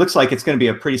it looks like it's going to be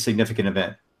a pretty significant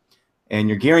event, and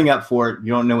you're gearing up for it.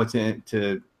 You don't know what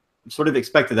to sort of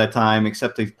expect at that time,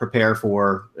 except to prepare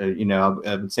for,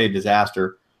 I would say, a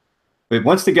disaster. But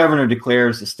once the governor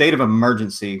declares a state of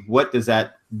emergency, what does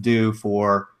that do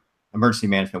for emergency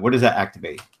management? What does that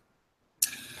activate?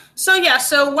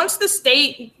 So once the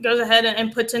state goes ahead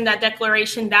and puts in that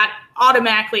declaration, that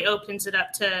automatically opens it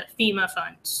up to FEMA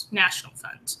funds, national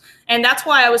funds. And that's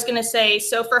why I was going to say,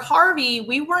 so for Harvey,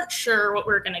 we weren't sure what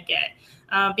we were going to get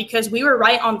because we were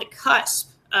right on the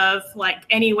cusp of like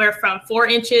anywhere from 4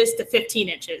 inches to 15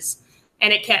 inches.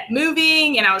 And it kept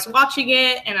moving, and I was watching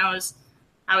it, and I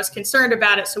was concerned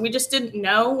about it. So we just didn't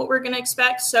know what we were going to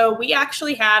expect. So we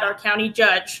actually had our county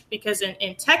judge, because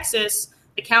in Texas,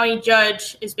 the county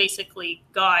judge is basically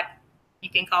God, you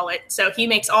can call it. So he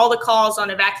makes all the calls on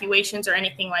evacuations or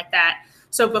anything like that.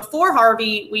 So before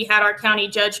Harvey, we had our county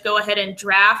judge go ahead and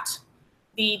draft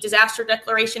the disaster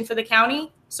declaration for the county.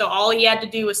 So all he had to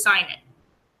do was sign it.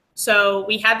 So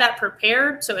we had that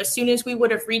prepared. So as soon as we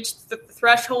would have reached the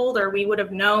threshold, or we would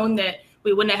have known that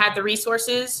we wouldn't have had the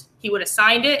resources, he would have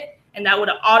signed it, and that would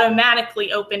have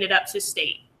automatically opened it up to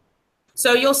state.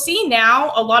 So you'll see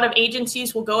now a lot of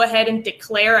agencies will go ahead and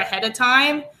declare ahead of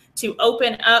time to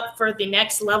open up for the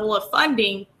next level of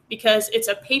funding, because it's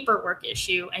a paperwork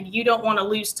issue and you don't want to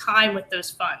lose time with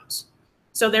those funds.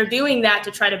 So they're doing that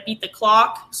to try to beat the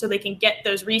clock so they can get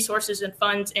those resources and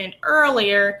funds in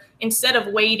earlier instead of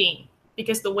waiting,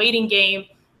 because the waiting game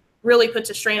really puts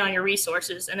a strain on your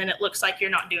resources, and then it looks like you're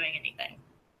not doing anything.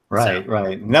 Right,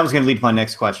 right. And that was going to lead to my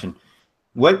next question.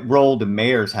 What role do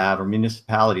mayors have or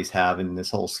municipalities have in this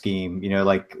whole scheme?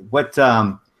 Like what,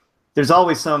 there's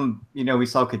always some, we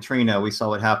saw Katrina, we saw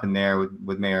what happened there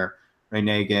with Mayor Ray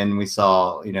Nagin. We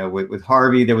saw, with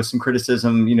Harvey, there was some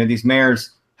criticism. These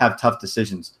mayors have tough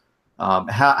decisions.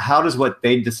 How does what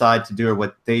they decide to do or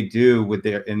what they do with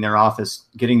in their office,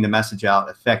 getting the message out,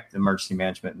 affect emergency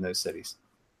management in those cities?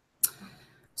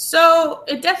 So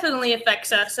it definitely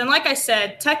affects us. And like I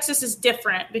said, Texas is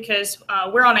different because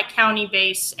we're on a county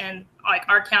base, and like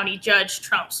our county judge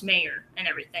trumps mayor and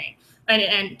everything.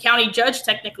 And county judge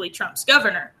technically trumps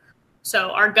governor.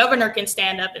 So our governor can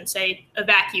stand up and say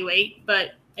evacuate,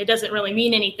 but it doesn't really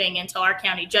mean anything until our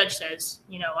county judge says,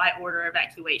 I order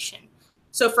evacuation.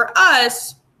 So for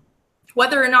us,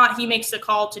 whether or not he makes the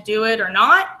call to do it or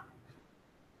not,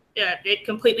 it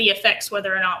completely affects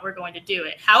whether or not we're going to do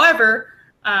it. However,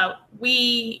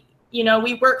 we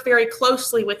work very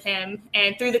closely with him,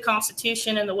 and through the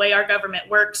Constitution and the way our government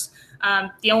works,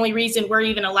 the only reason we're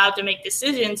even allowed to make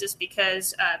decisions is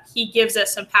because he gives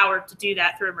us some power to do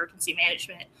that through emergency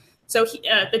management. So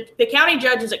the county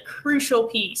judge is a crucial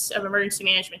piece of emergency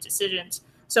management decisions.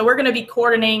 So we're going to be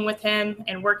coordinating with him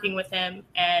and working with him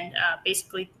and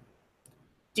basically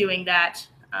doing that.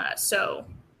 So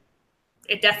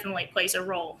it definitely plays a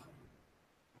role.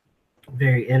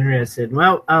 Very interesting.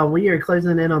 Well, we are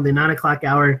closing in on the 9 o'clock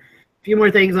hour. A few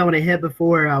more things I want to hit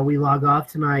before we log off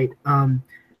tonight.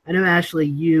 I know, Ashley,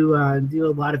 you do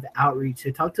a lot of outreach.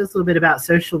 So talk to us a little bit about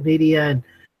social media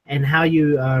and how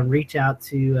you reach out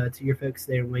to your folks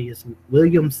there in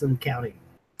Williamson County.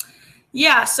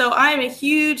 Yeah, so I'm a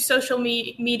huge social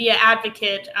media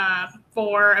advocate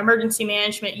for emergency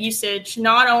management usage,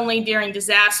 not only during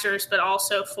disasters, but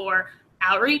also for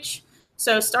outreach.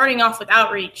 So starting off with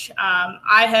outreach,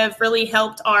 I have really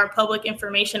helped our public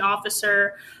information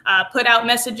officer put out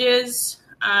messages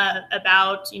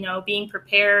about, being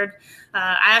prepared.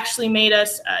 I actually made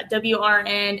us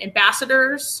WRN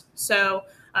ambassadors. So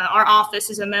our office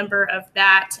is a member of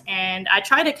that. And I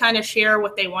try to kind of share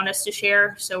what they want us to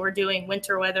share. So we're doing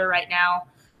winter weather right now.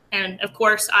 And of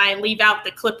course, I leave out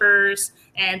the Clippers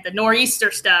and the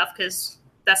nor'easter stuff because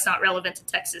that's not relevant to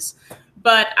Texas.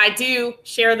 But I do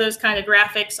share those kind of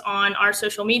graphics on our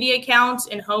social media accounts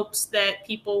in hopes that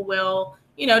people will,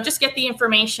 just get the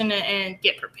information and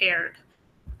get prepared.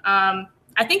 I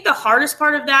think the hardest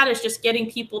part of that is just getting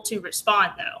people to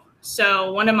respond, though.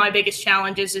 So one of my biggest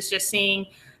challenges is just seeing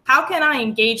how can I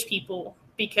engage people,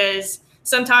 because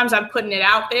sometimes I'm putting it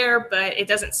out there, but it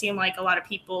doesn't seem like a lot of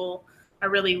people are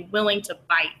really willing to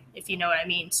bite, if you know what I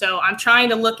mean. So I'm trying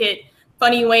to look at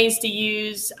funny ways to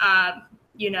use,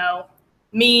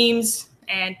 memes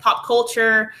and pop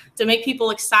culture to make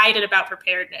people excited about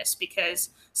preparedness,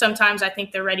 because sometimes I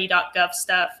think the ready.gov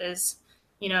stuff is,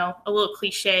 a little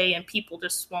cliche and people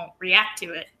just won't react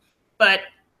to it. But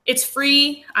it's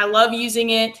free. I love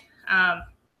using it.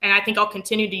 And I think I'll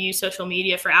continue to use social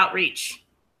media for outreach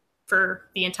for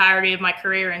the entirety of my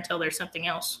career until there's something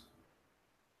else.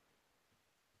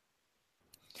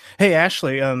 Hey,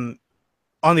 Ashley, on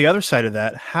the other side of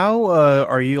that, how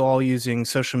are you all using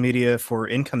social media for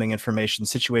incoming information,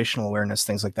 situational awareness,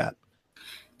 things like that?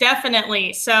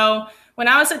 Definitely. So when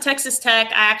I was at Texas Tech,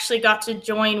 I actually got to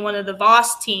join one of the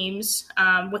VOS teams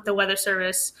with the Weather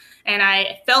Service. And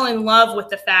I fell in love with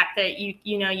the fact that you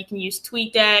can use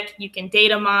TweetDeck, you can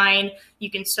data mine,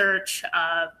 you can search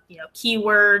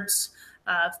keywords,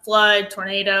 flood,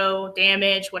 tornado,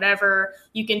 damage, whatever.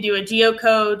 You can do a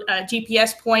geocode,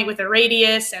 GPS point with a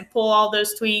radius and pull all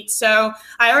those tweets. So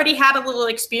I already had a little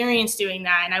experience doing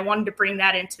that, and I wanted to bring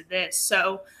that into this.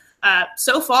 So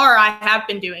far I have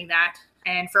been doing that.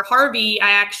 And for Harvey,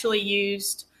 I actually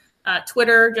used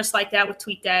Twitter, just like that with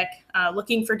TweetDeck,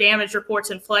 looking for damage reports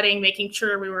and flooding, making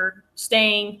sure we were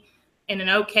staying in an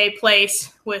okay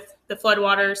place with the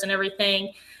floodwaters and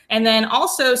everything. And then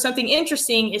also something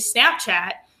interesting is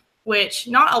Snapchat, which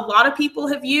not a lot of people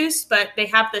have used, but they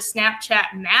have the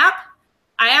Snapchat map.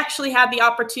 I actually had the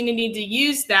opportunity to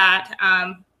use that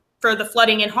for the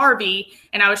flooding in Harvey,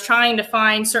 and I was trying to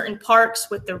find certain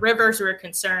parks with the rivers were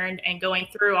concerned and going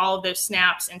through all of those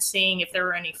snaps and seeing if there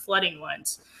were any flooding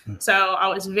ones. So I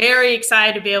was very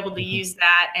excited to be able to use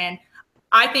that, and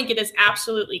I think it is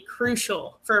absolutely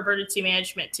crucial for emergency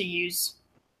management to use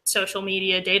social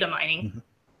media data mining. Mm-hmm.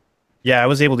 Yeah, I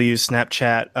was able to use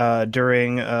Snapchat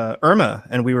during Irma,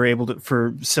 and we were able to,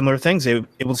 for similar things, able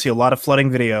to see a lot of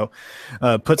flooding video.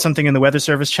 Put something in the Weather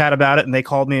Service chat about it, and they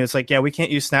called me. It's like, yeah, we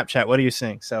can't use Snapchat. What are you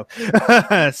saying? So,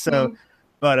 but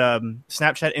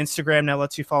Snapchat, Instagram now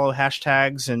lets you follow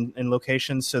hashtags and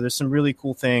locations. So there's some really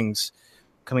cool things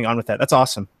coming on with that. That's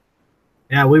awesome.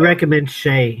 Yeah, we recommend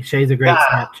Shay. Shay's a great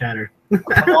Ah. Snapchatter.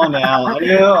 Come on now. I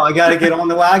know. I got to get on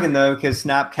the wagon, though, because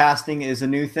Snapcasting is a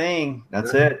new thing.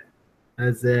 That's it.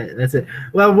 That's it.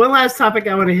 Well, one last topic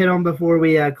I want to hit on before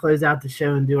we close out the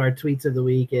show and do our tweets of the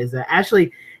week is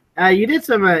Ashley, you did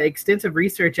some extensive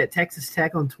research at Texas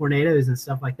Tech on tornadoes and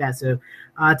stuff like that. So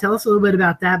tell us a little bit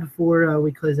about that before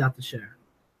we close out the show.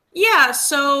 Yeah,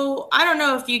 so I don't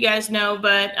know if you guys know,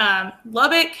 but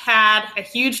Lubbock had a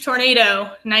huge tornado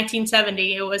in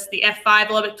 1970. It was the F5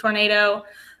 Lubbock tornado,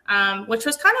 which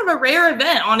was kind of a rare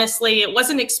event, honestly. It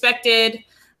wasn't expected.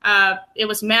 It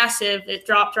was massive. It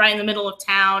dropped right in the middle of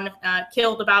town,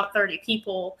 killed about 30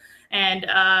 people. And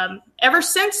ever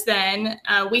since then,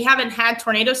 we haven't had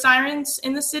tornado sirens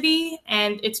in the city,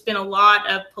 and it's been a lot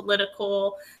of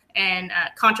political and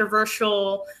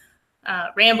controversial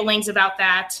ramblings about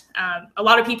that. A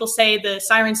lot of people say the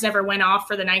sirens never went off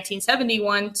for the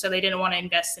 1971, so they didn't want to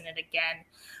invest in it again.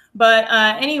 But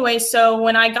anyway, so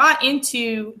when I got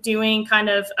into doing kind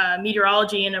of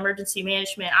meteorology and emergency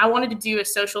management, I wanted to do a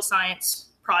social science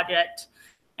project,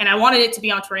 and I wanted it to be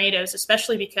on tornadoes,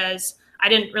 especially because I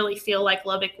didn't really feel like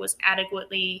Lubbock was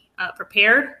adequately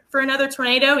prepared for another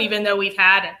tornado, even though we've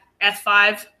had an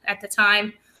F5 at the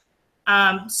time.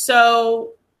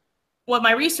 So what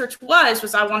my research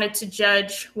was I wanted to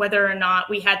judge whether or not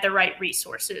we had the right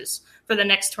resources for the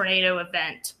next tornado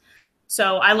event.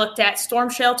 So I looked at storm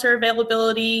shelter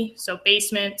availability, so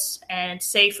basements and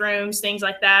safe rooms, things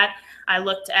like that. I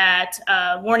looked at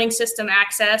warning system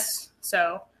access,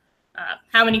 so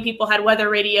how many people had weather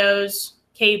radios,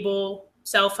 cable,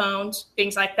 cell phones,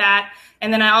 things like that.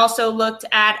 And then I also looked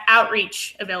at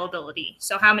outreach availability,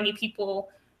 so how many people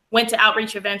went to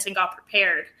outreach events and got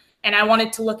prepared. And I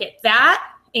wanted to look at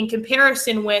that in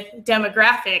comparison with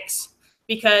demographics,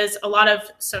 because a lot of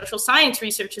social science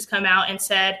research has come out and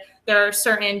said there are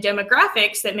certain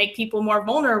demographics that make people more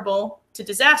vulnerable to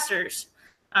disasters.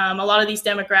 A lot of these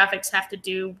demographics have to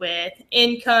do with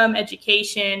income,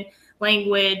 education,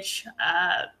 language,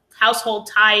 household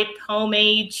type, home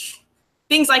age,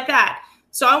 things like that.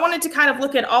 So I wanted to kind of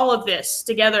look at all of this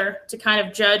together to kind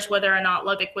of judge whether or not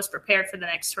Lubbock was prepared for the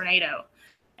next tornado.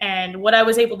 And what I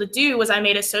was able to do was I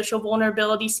made a social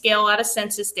vulnerability scale out of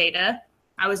census data.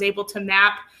 I was able to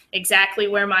map exactly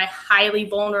where my highly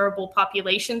vulnerable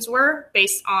populations were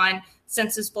based on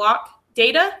census block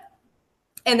data.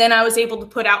 And then I was able to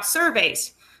put out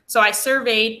surveys. So I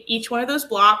surveyed each one of those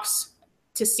blocks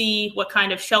to see what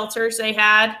kind of shelters they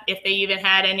had, if they even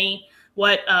had any,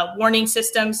 what warning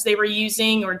systems they were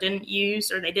using or didn't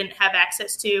use or they didn't have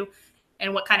access to,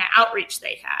 and what kind of outreach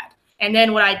they had. And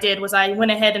then what I did was I went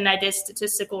ahead and I did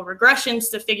statistical regressions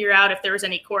to figure out if there was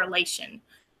any correlation.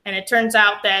 And it turns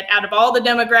out that out of all the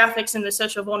demographics in the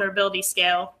social vulnerability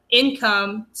scale,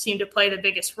 income seemed to play the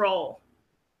biggest role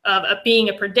of being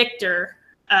a predictor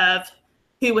of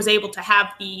who was able to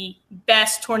have the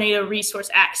best tornado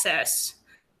resource access.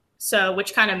 So,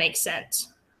 which kind of makes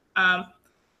sense.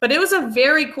 But it was a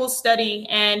very cool study.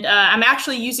 And I'm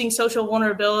actually using social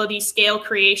vulnerability scale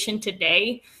creation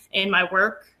today in my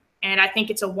work. And I think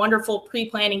it's a wonderful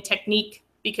pre-planning technique,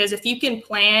 because if you can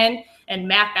plan and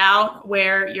map out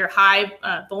where your high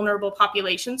vulnerable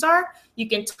populations are, you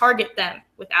can target them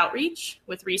with outreach,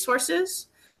 with resources,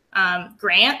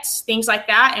 grants, things like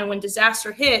that. And when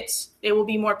disaster hits, they will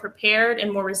be more prepared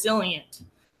and more resilient.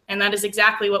 And that is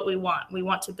exactly what we want. We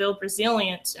want to build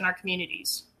resilience in our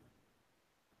communities.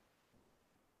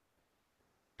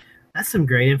 That's some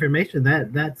great information.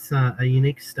 That's a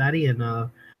unique study, and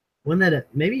one that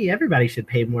maybe everybody should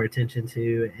pay more attention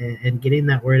to, and getting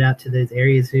that word out to those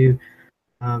areas who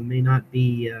may not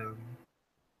be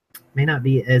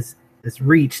as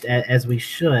reached as we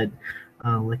should,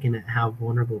 looking at how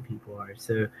vulnerable people are.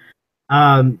 So,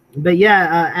 but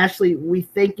yeah, Ashley, we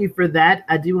thank you for that.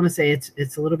 I do want to say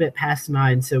it's a little bit past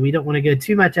 9, so we don't want to go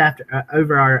too much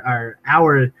over our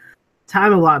hour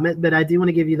time allotment, but I do want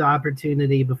to give you the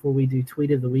opportunity before we do tweet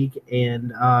of the week,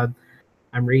 and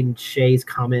I'm reading Shay's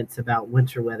comments about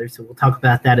winter weather, so we'll talk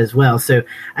about that as well. So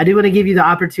I do want to give you the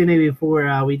opportunity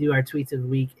before we do our tweets of the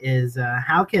week is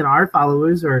how can our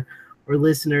followers or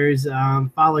listeners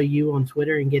follow you on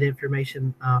Twitter and get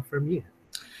information from you?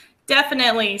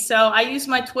 Definitely. So I use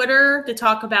my Twitter to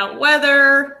talk about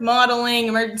weather, modeling,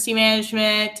 emergency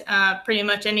management, pretty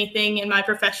much anything in my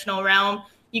professional realm.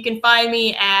 You can find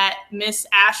me at Miss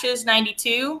Ashes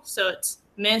 92. So it's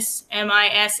Miss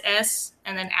MISS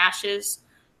and then Ashes,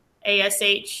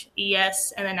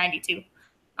 ASHES, and then 92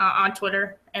 on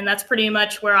Twitter. And that's pretty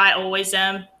much where I always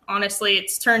am. Honestly,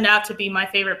 it's turned out to be my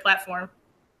favorite platform.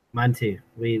 Mine too.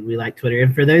 We like Twitter.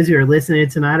 And for those who are listening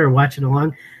tonight or watching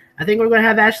along, I think we're going to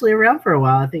have Ashley around for a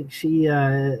while. I think she's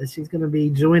going to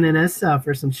be joining us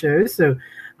for some shows. So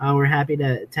we're happy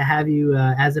to have you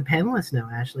as a panelist now,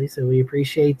 Ashley. So we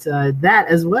appreciate that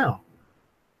as well.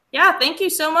 Yeah, thank you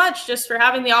so much just for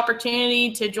having the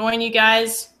opportunity to join you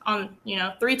guys on,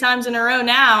 3 times in a row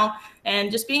now,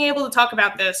 and just being able to talk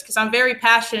about this, because I'm very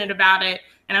passionate about it,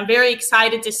 and I'm very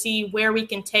excited to see where we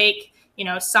can take,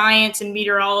 science and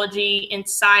meteorology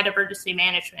inside of emergency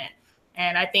management.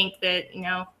 And I think that,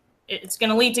 it's going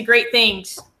to lead to great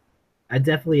things. I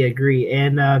definitely agree.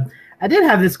 And I did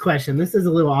have this question. This is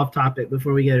a little off topic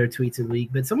before we go to tweets of the week,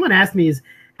 but someone asked me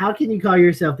how can you call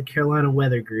yourself the Carolina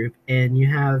Weather Group and you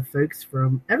have folks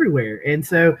from everywhere? And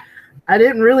so I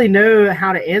didn't really know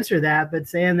how to answer that, but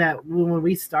saying that when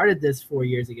we started this 4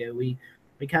 years ago, we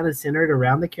kind of centered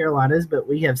around the Carolinas, but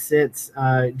we have since,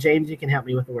 James, you can help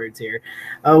me with the words here.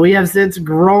 We have since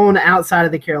grown outside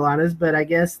of the Carolinas, but I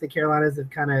guess the Carolinas have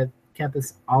kind of kept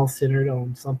us all centered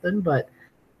on something, but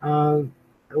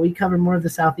we cover more of the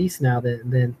Southeast now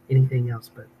than anything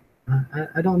else, but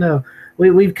I don't know.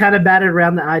 We've kind of batted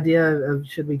around the idea of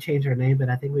should we change our name, but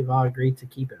I think we've all agreed to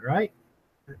keep it, right?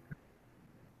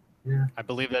 Yeah. I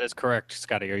believe that is correct,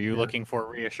 Scotty. Are you looking for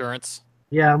reassurance?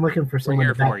 Yeah, I'm looking for someone.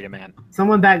 We're here for you, man.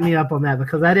 Someone back me up on that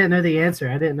because I didn't know the answer.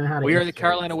 I didn't know how to. We are the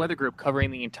Carolina Weather Group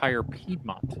covering the entire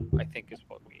Piedmont, I think is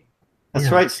what we. That's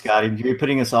right, Scotty. You're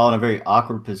putting us all in a very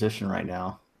awkward position right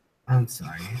now. I'm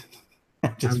sorry.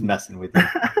 Just messing with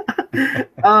you.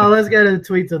 Oh, let's go to the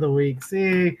tweets of the week.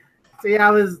 See, I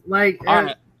was like, all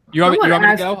right. You want me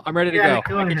to go? I'm ready to go.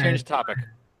 Go I can ahead. change the topic.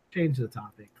 Change the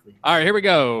topic, please. All right, here we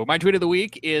go. My tweet of the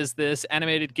week is this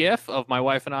animated GIF of my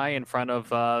wife and I in front of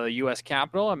the U.S.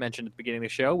 Capitol. I mentioned at the beginning of the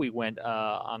show, we went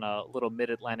on a little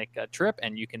mid-Atlantic trip,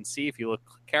 and you can see, if you look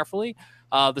carefully,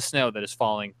 the snow that is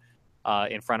falling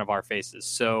in front of our faces.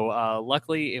 So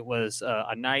luckily, it was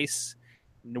a nice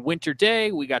winter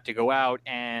day. We got to go out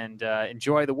and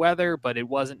enjoy the weather, but it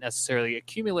wasn't necessarily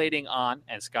accumulating on,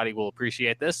 and Scotty will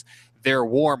appreciate this, their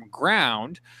warm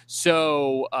ground.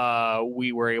 So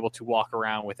we were able to walk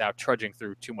around without trudging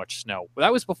through too much snow. Well,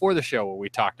 that was before the show where we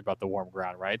talked about the warm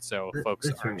ground, right? So folks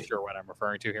aren't right. sure what I'm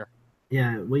referring to here.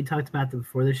 Yeah, we talked about that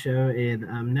before the show, and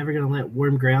I'm never going to let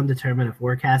warm ground determine a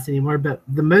forecast anymore. But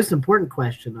the most important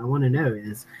question I want to know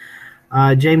is,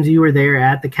 James, you were there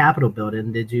at the Capitol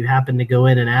building. Did you happen to go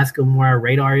in and ask them where our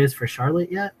radar is for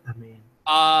Charlotte yet? I mean,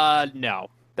 no,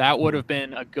 that would have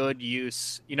been a good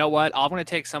use. You know what? I'm going to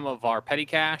take some of our petty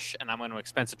cash, and I'm going to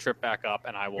expense a trip back up,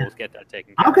 and I will get that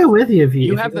taken care I'll of. go with you if you.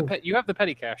 You have the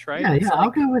petty cash, right? Yeah, It's I'll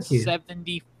go with you.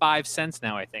 75 cents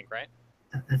now, I think, right?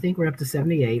 I think we're up to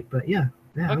 78, but yeah.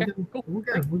 Okay, cool. We'll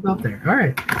go up there. All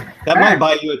right. That might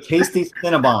buy you a tasty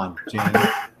Cinnabon, James.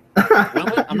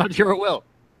 Will it? I'm not sure it will.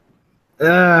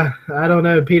 I don't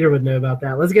know. Peter would know about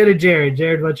that. Let's go to Jared.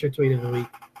 Jared, what's your tweet of the week?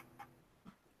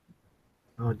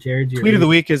 Oh, Jared, Tweet of the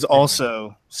week is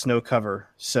also snow cover.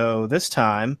 So this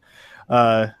time,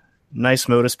 nice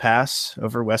Modus Pass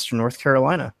over Western North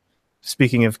Carolina.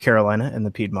 Speaking of Carolina and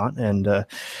the Piedmont and the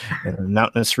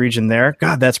mountainous region there,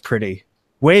 God, that's pretty.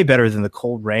 Way better than the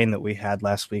cold rain that we had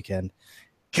last weekend.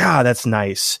 God, that's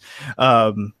nice.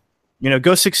 Go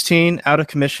 16 out of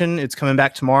commission. It's coming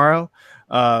back tomorrow.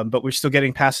 But we're still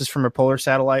getting passes from our polar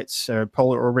satellites, or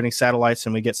polar orbiting satellites,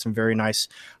 and we get some very nice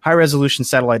high-resolution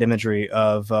satellite imagery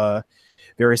of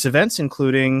various events,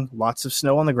 including lots of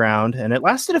snow on the ground. And it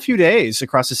lasted a few days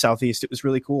across the Southeast. It was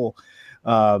really cool.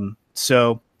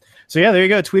 So yeah, there you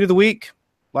go. Tweet of the week.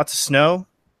 Lots of snow.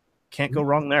 Can't go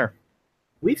wrong there.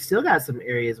 We've still got some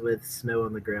areas with snow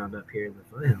on the ground up here in the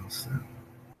foothills. So.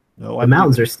 No, The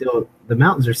mountains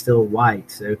are still white.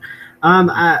 So,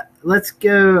 let's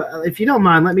go. If you don't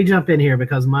mind, let me jump in here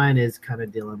because mine is kind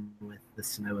of dealing with the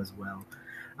snow as well.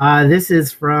 This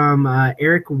is from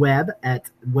Eric Webb at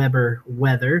Weber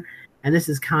Weather, and this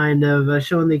is kind of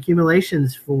showing the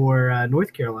accumulations for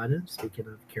North Carolina. Speaking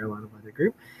of Carolina Weather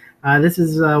Group, this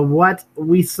is what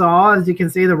we saw. As you can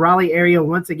see, the Raleigh area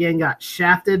once again got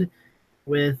shafted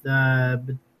with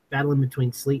battling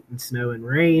between sleet and snow and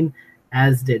rain,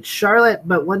 as did Charlotte.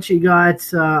 But once you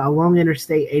got along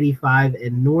Interstate 85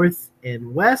 and north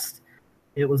and west,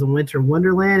 it was a winter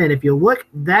wonderland. And if you look,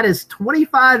 that is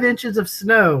 25 inches of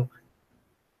snow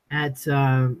at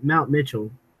Mount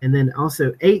Mitchell, and then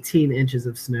also 18 inches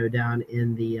of snow down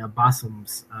in the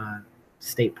Bossoms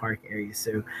State Park area.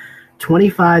 So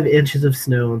 25 inches of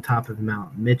snow on top of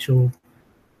Mount Mitchell.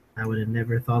 I would have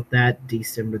never thought that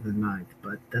December the 9th,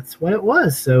 but that's what it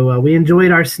was. So we enjoyed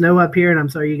our snow up here, and I'm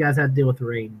sorry you guys had to deal with the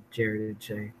rain, Jared and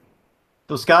Shay.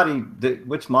 So, Scotty,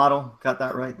 which model got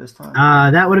that right this time?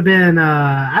 That would have been,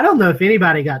 I don't know if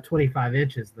anybody got 25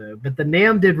 inches, though, but the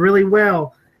NAM did really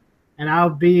well And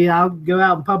I'll go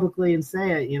out and publicly and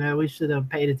say it. You know, we should have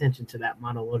paid attention to that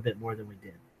model a little bit more than we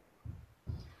did.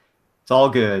 It's all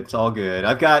good. It's all good.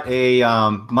 I've got a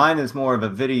mine is more of a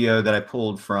video that I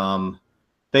pulled from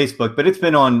Facebook, but it's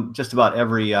been on just about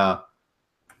every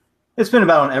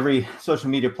social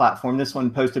media platform. This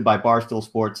one posted by Barstool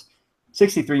Sports,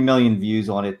 63 million views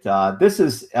on it. This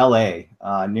is LA,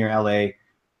 near LA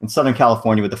in Southern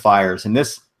California with the fires, and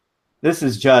this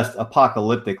is just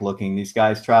apocalyptic looking. These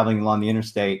guys traveling along the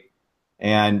interstate,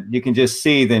 and you can just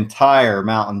see the entire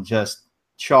mountain just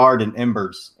charred in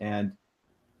embers. And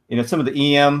you know, some of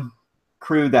the EM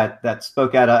crew that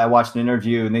spoke out, I watched an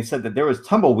interview, and they said that there was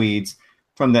tumbleweeds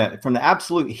from the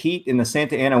absolute heat in the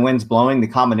Santa Ana winds blowing, the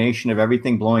combination of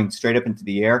everything blowing straight up into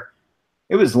the air.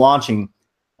 It was launching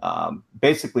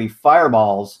basically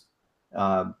fireballs.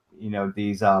 You know,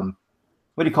 these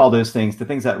what do you call those things? The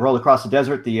things that roll across the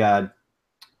desert. The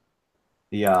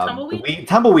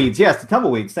tumbleweeds. Yes, the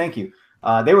tumbleweeds. Thank you.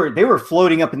 They were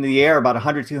floating up into the air about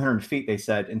 100, 200 feet. They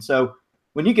said, and so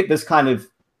when you get this kind of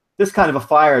a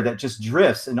fire that just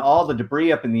drifts and all the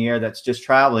debris up in the air that's just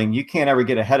traveling, you can't ever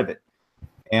get ahead of it.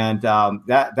 And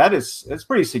that's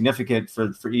pretty significant for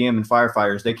EM and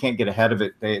firefighters. They can't get ahead of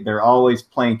it. They're always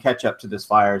playing catch up to this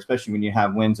fire, especially when you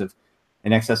have winds of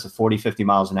in excess of 40, 50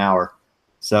 miles an hour.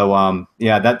 So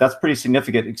that's pretty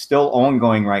significant. It's still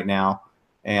ongoing right now.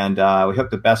 And we hope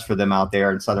the best for them out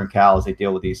there in Southern Cal as they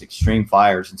deal with these extreme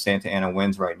fires and Santa Ana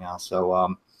winds right now.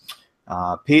 So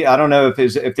Pete, I don't know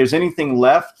if there's anything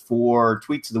left for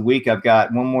Tweets of the Week. I've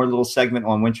got one more little segment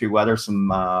on wintry weather. Some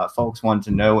folks wanted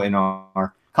to know in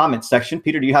our comment section.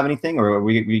 Peter, do you have anything, or are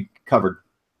we covered?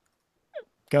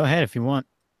 Go ahead if you want.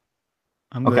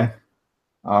 I'm good. Okay.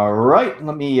 All right.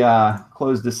 Let me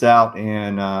close this out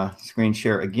and screen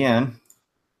share again.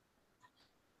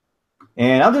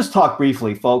 And I'll just talk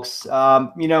briefly, folks.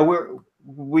 You know,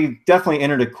 we've definitely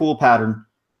entered a cool pattern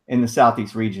in the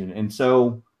Southeast region. And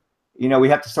so, you know, we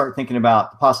have to start thinking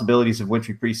about the possibilities of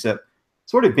wintry precip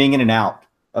sort of being in and out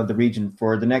of the region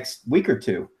for the next week or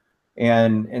two.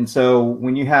 And so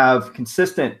when you have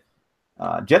consistent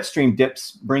jet stream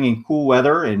dips bringing cool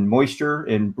weather and moisture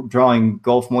and drawing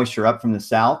Gulf moisture up from the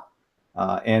south,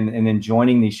 and then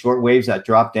joining these short waves that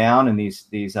drop down and these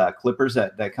clippers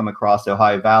that come across the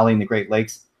Ohio Valley and the Great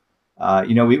Lakes,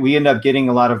 you know, we end up getting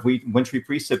a lot of wintry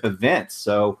precip events.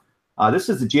 So this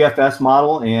is the GFS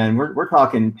model, and we're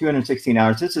talking 216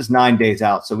 hours. This is 9 days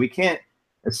out, so we can't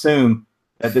assume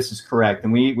that this is correct.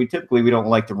 And we typically don't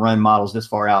like to run models this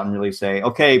far out and really say,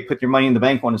 okay, put your money in the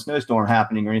bank on a snowstorm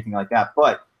happening or anything like that.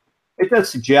 But it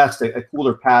does suggest a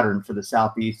cooler pattern for the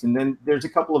Southeast. And then there's a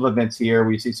couple of events here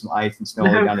where you see some ice and snow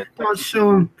down at Don't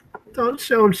show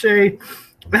them, Shay.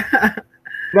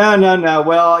 No.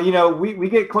 Well, you know, we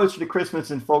get closer to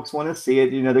Christmas and folks want to see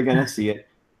it. You know, they're going to see it.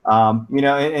 You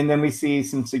know, and then we see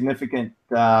some significant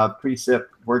precip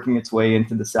working its way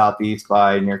into the Southeast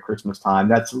by near Christmas time.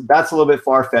 That's a little bit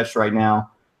far-fetched right now,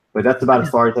 but that's about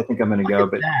as far as I think I'm going to go.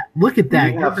 But look at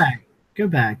that. Go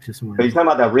back just one. Are you talking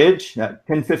about that ridge, that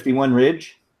 1051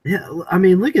 ridge? Yeah, I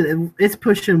mean, look at it. It's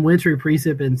pushing wintry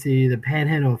precip into the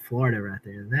panhandle of Florida right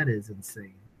there. That is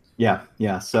insane. Yeah.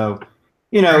 So,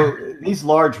 you know, these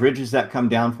large ridges that come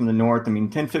down from the north, I mean,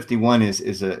 1051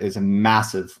 is a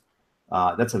massive.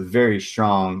 That's a very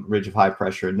strong ridge of high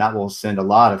pressure, and that will send a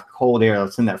lot of cold air.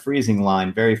 It'll send that freezing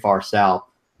line very far south.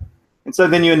 And so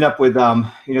then you end up with,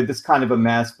 you know, this kind of a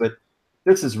mess, but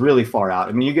this is really far out.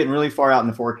 I mean, you're getting really far out in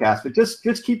the forecast, but just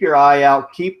keep your eye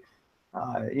out. Keep,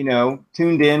 you know,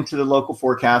 tuned in to the local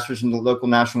forecasters and the local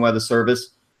National Weather Service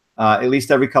at least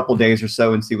every couple of days or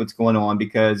so and see what's going on,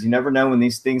 because you never know when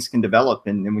these things can develop.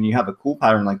 And when you have a cool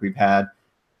pattern like we've had,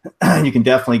 you can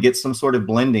definitely get some sort of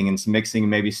blending and some mixing,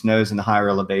 and maybe snows in the higher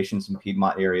elevations and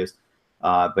Piedmont areas.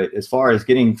 But as far as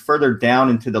getting further down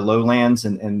into the lowlands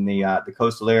and the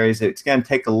coastal areas, it's going to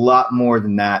take a lot more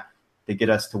than that to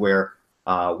get us to where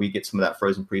we get some of that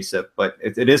frozen precip. But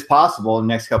it is possible in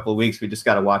the next couple of weeks. We just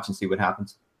got to watch and see what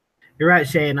happens. You're right,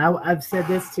 Shane. I've said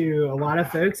this to a lot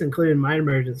of folks, including my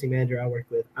emergency manager I work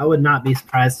with. I would not be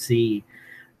surprised to see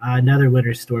another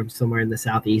winter storm somewhere in the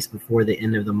Southeast before the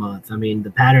end of the month. I mean,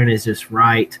 the pattern is just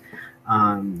right.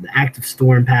 The active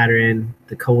storm pattern,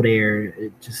 the cold air,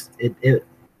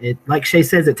 it like Shay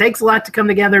says, it takes a lot to come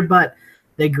together, but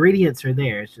the ingredients are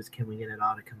there. It's just, can we get it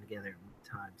all to come together at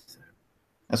one time? So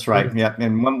that's right. Yeah.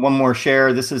 And one more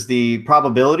share. This is the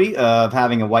probability of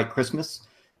having a white Christmas.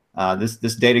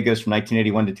 This data goes from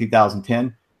 1981 to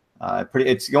 2010.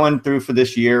 It's going through for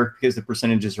this year because the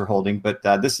percentages are holding, but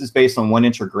this is based on 1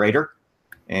 inch or greater.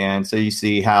 And so you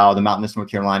see how the mountainous North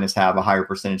Carolinas have a higher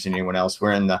percentage than anyone else.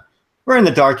 We're in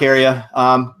the dark area.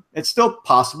 It's still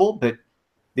possible, but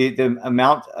the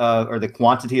amount or the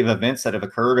quantity of events that have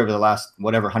occurred over the last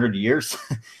 100 years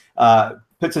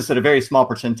puts us at a very small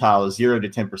percentile of 0 to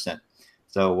 10%.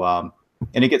 So,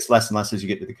 and it gets less and less as you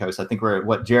get to the coast. I think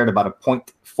we're at Jared, about a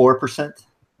 0.4%. Is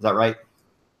that right?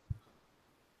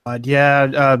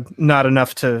 Not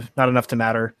enough to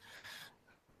matter.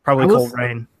 Probably cold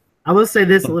rain. I will say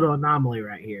this little anomaly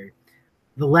right here.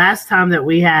 The last time that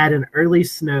we had an early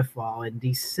snowfall in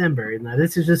December, now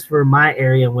this is just for my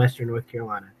area in Western North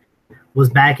Carolina, was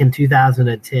back in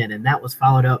 2010, and that was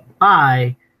followed up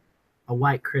by a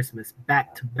white Christmas,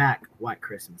 back-to-back white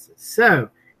Christmases. So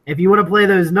if you want to play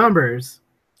those numbers,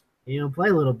 play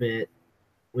a little bit,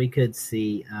 we could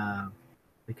see, I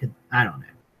don't know.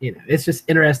 It's just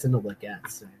interesting to look at.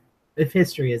 So if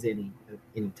history is any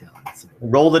telling. So.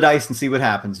 Roll the dice and see what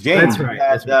happens. James,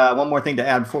 that's right. One more thing to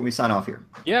add before we sign off here.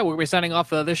 Yeah, we'll be signing off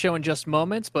this show in just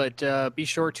moments, but be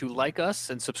sure to like us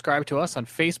and subscribe to us on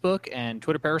Facebook and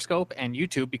Twitter, Periscope, and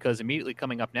YouTube, because immediately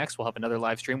coming up next, we'll have another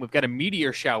live stream. We've got a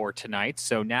meteor shower tonight,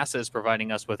 so NASA is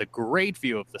providing us with a great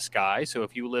view of the sky. So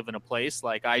if you live in a place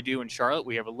like I do in Charlotte,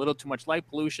 we have a little too much light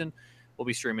pollution. We'll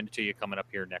be streaming it to you coming up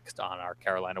here next on our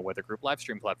Carolina Weather Group live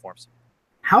stream platforms.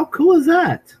 How cool is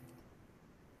that?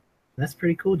 That's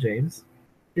pretty cool, James.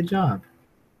 Good job.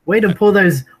 Way to pull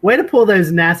those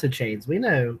NASA chains. We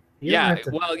know.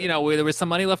 There was some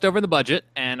money left over in the budget,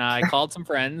 and I called some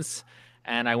friends,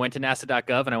 and I went to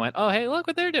NASA.gov, and I went, oh, hey, look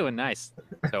what they're doing. Nice.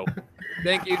 So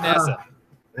thank you, NASA.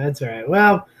 That's all right.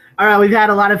 Well, all right, we've had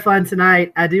a lot of fun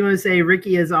tonight. I do want to say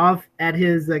Ricky is off at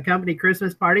his company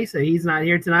Christmas party, so he's not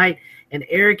here tonight. And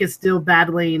Eric is still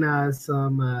battling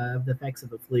some of the effects of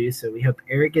the flu, so we hope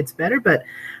Eric gets better. But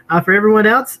for everyone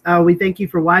else, we thank you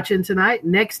for watching tonight.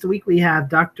 Next week, we have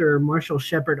Dr. Marshall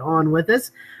Shepard on with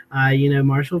us.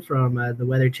 Marshall from the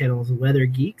Weather Channel's Weather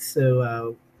Geeks.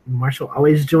 So Marshall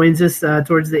always joins us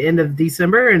towards the end of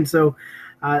December. And so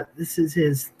this is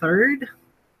his third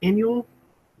annual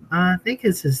I think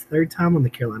it's his third time on the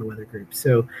Carolina Weather Group.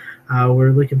 So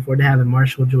we're looking forward to having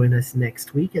Marshall join us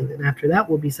next week. And then after that,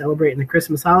 we'll be celebrating the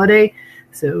Christmas holiday.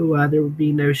 So there will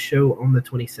be no show on the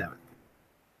 27th.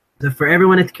 So for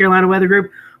everyone at the Carolina Weather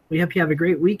Group, we hope you have a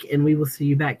great week. And we will see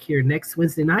you back here next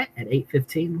Wednesday night at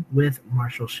 8:15 with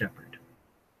Marshall Shepard.